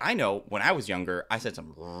because, like, I know when I was younger, I said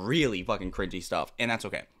some really fucking cringy stuff, and that's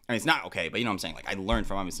okay. I mean, it's not okay, but you know what I'm saying? Like, I learned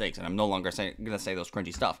from my mistakes, and I'm no longer going to say those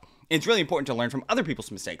cringy stuff. It's really important to learn from other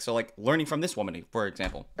people's mistakes. So, like, learning from this woman, for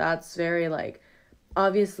example. That's very, like,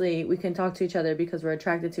 obviously we can talk to each other because we're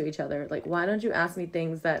attracted to each other. Like, why don't you ask me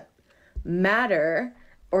things that matter?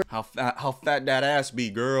 Or How fat that ass be,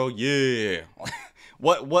 girl? Yeah.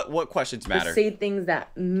 what questions matter? say things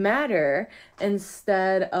that matter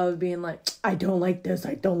instead of being like, I don't like this,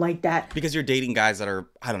 I don't like that. Because you're dating guys that are,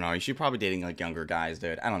 I don't know, you should probably dating like younger guys,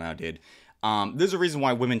 dude. I don't know, dude. There's a reason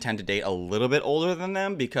why women tend to date a little bit older than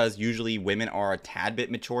them, because usually women are a tad bit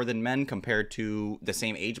mature than men compared to the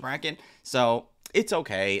same age bracket. So it's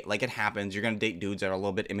okay. Like, it happens. You're going to date dudes that are a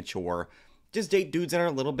little bit immature. Just date dudes that are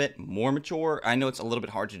a little bit more mature. I know it's a little bit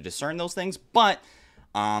hard to discern those things, but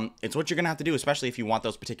it's what you're going to have to do, especially if you want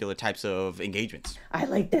those particular types of engagements. I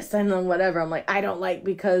like this and then whatever. I'm like, I don't like,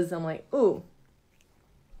 because I'm like, ooh.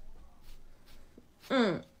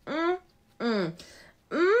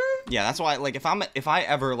 Yeah, that's why, like, if I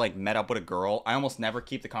ever, like, met up with a girl, I almost never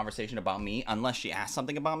keep the conversation about me unless she asks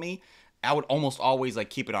something about me. I would almost always,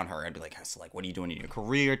 like, keep it on her. I'd be like, so, like, what are you doing in your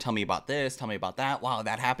career? Tell me about this. Tell me about that. Wow,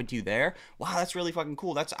 that happened to you there? Wow, that's really fucking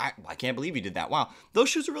cool. I can't believe you did that. Wow, those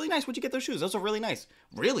shoes are really nice. Where'd you get those shoes? Those are really nice.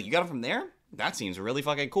 Really? You got them from there? That seems really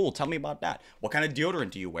fucking cool. Tell me about that. What kind of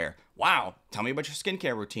deodorant do you wear? Wow, tell me about your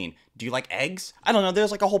skincare routine. Do you like eggs? I don't know.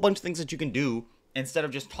 There's, like, a whole bunch of things that you can do instead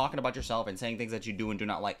of just talking about yourself and saying things that you do and do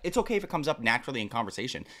not like. It's okay if it comes up naturally in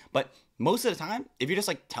conversation, but most of the time, if you're just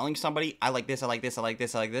like telling somebody, I like this, I like this, I like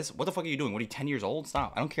this, I like this, what the fuck are you doing? What are you, 10 years old?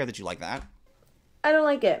 Stop. I don't care that you like that. I don't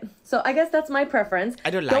like it. So I guess that's my preference. I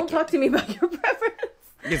don't like Don't talk to me about your preference.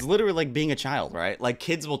 It's literally like being a child, right? Like,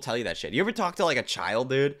 kids will tell you that shit. You ever talk to like a child,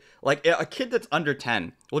 dude? Like, a kid that's under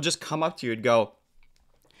 10 will just come up to you and go,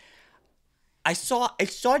 I saw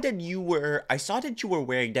that you were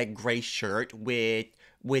wearing that gray shirt with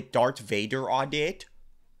Darth Vader on it.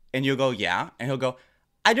 And you'll go, yeah. And he'll go,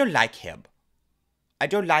 I don't like him. I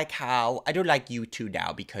don't like you too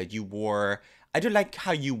now because I don't like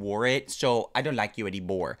how you wore it, so I don't like you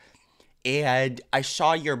anymore. And I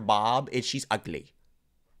saw your mom, and she's ugly.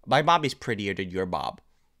 My mom is prettier than your mom.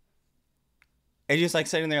 And you're just like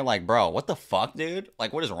sitting there like, bro, what the fuck, dude?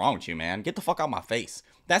 Like, what is wrong with you, man? Get the fuck out of my face.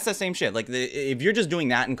 That's the same shit. Like, if you're just doing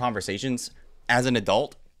that in conversations as an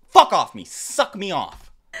adult, fuck off me. Suck me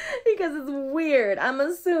off. Because it's weird. I'm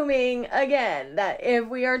assuming, again, that if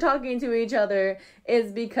we are talking to each other,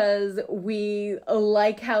 it's because we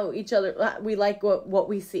like what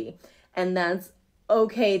we see. And that's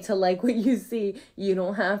okay to like what you see. You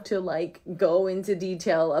don't have to like go into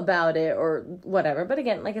detail about it or whatever. But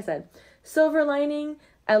again, like I said, silver lining,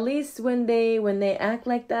 at least when they act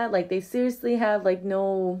like that, like they seriously have like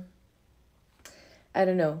no, I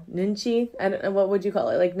don't know, nunchi, I don't know, what would you call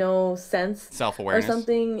it, like no sense, self-awareness or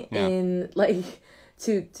something, yeah. In like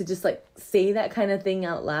to just like say that kind of thing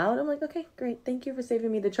out loud. I'm like, okay, great, thank you for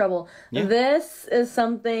saving me the trouble. Yeah. This is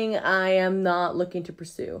something I am not looking to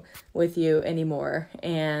pursue with you anymore,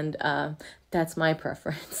 and that's my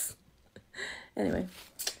preference. Anyway.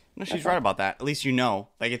 No, she's right about that. At least you know.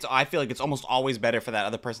 Like, I feel like it's almost always better for that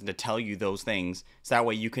other person to tell you those things, so that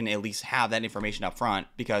way you can at least have that information up front,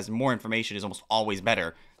 because more information is almost always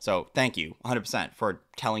better. So thank you 100% for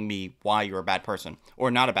telling me why you're a bad person,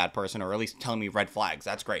 or not a bad person, or at least telling me red flags.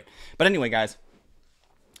 That's great. But anyway, guys,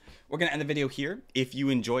 we're going to end the video here. If you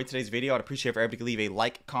enjoyed today's video, I'd appreciate for everybody to leave a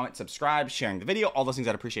like, comment, subscribe, sharing the video. All those things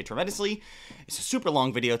I'd appreciate tremendously. It's a super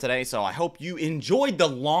long video today, so I hope you enjoyed the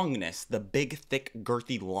longness, the big, thick,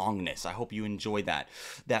 girthy longness. I hope you enjoyed that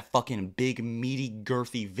fucking big, meaty,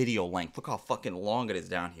 girthy video length. Look how fucking long it is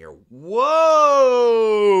down here.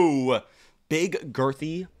 Whoa! Big,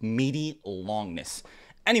 girthy, meaty longness.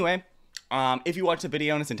 Anyway, if you watched the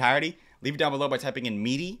video in its entirety, leave it down below by typing in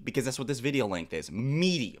meaty, because that's what this video length is.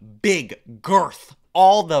 Meaty, big, girth,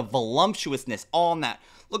 all the voluptuousness, all in that.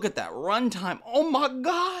 Look at that runtime. Oh my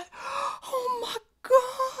god. Oh my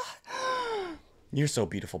god. You're so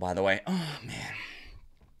beautiful, by the way. Oh man.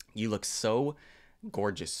 You look so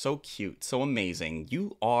gorgeous, so cute, so amazing.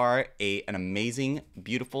 You are an amazing,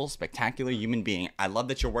 beautiful, spectacular human being. I love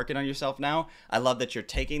that you're working on yourself now. I love that you're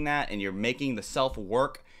taking that and you're making the self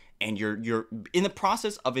work. And you're in the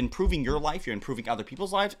process of improving your life, you're improving other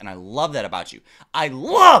people's lives, and I love that about you. I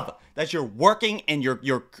love that you're working and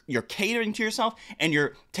you're catering to yourself, and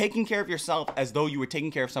you're taking care of yourself as though you were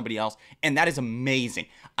taking care of somebody else, and that is amazing.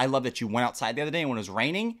 I love that you went outside the other day when it was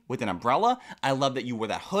raining with an umbrella. I love that you wore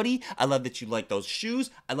that hoodie. I love that you like those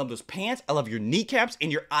shoes. I love those pants. I love your kneecaps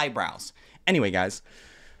and your eyebrows. Anyway, guys,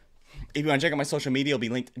 if you want to check out my social media, it'll be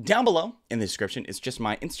linked down below in the description. It's just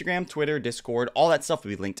my Instagram, Twitter, Discord, all that stuff will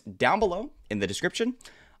be linked down below in the description.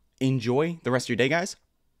 Enjoy the rest of your day, guys.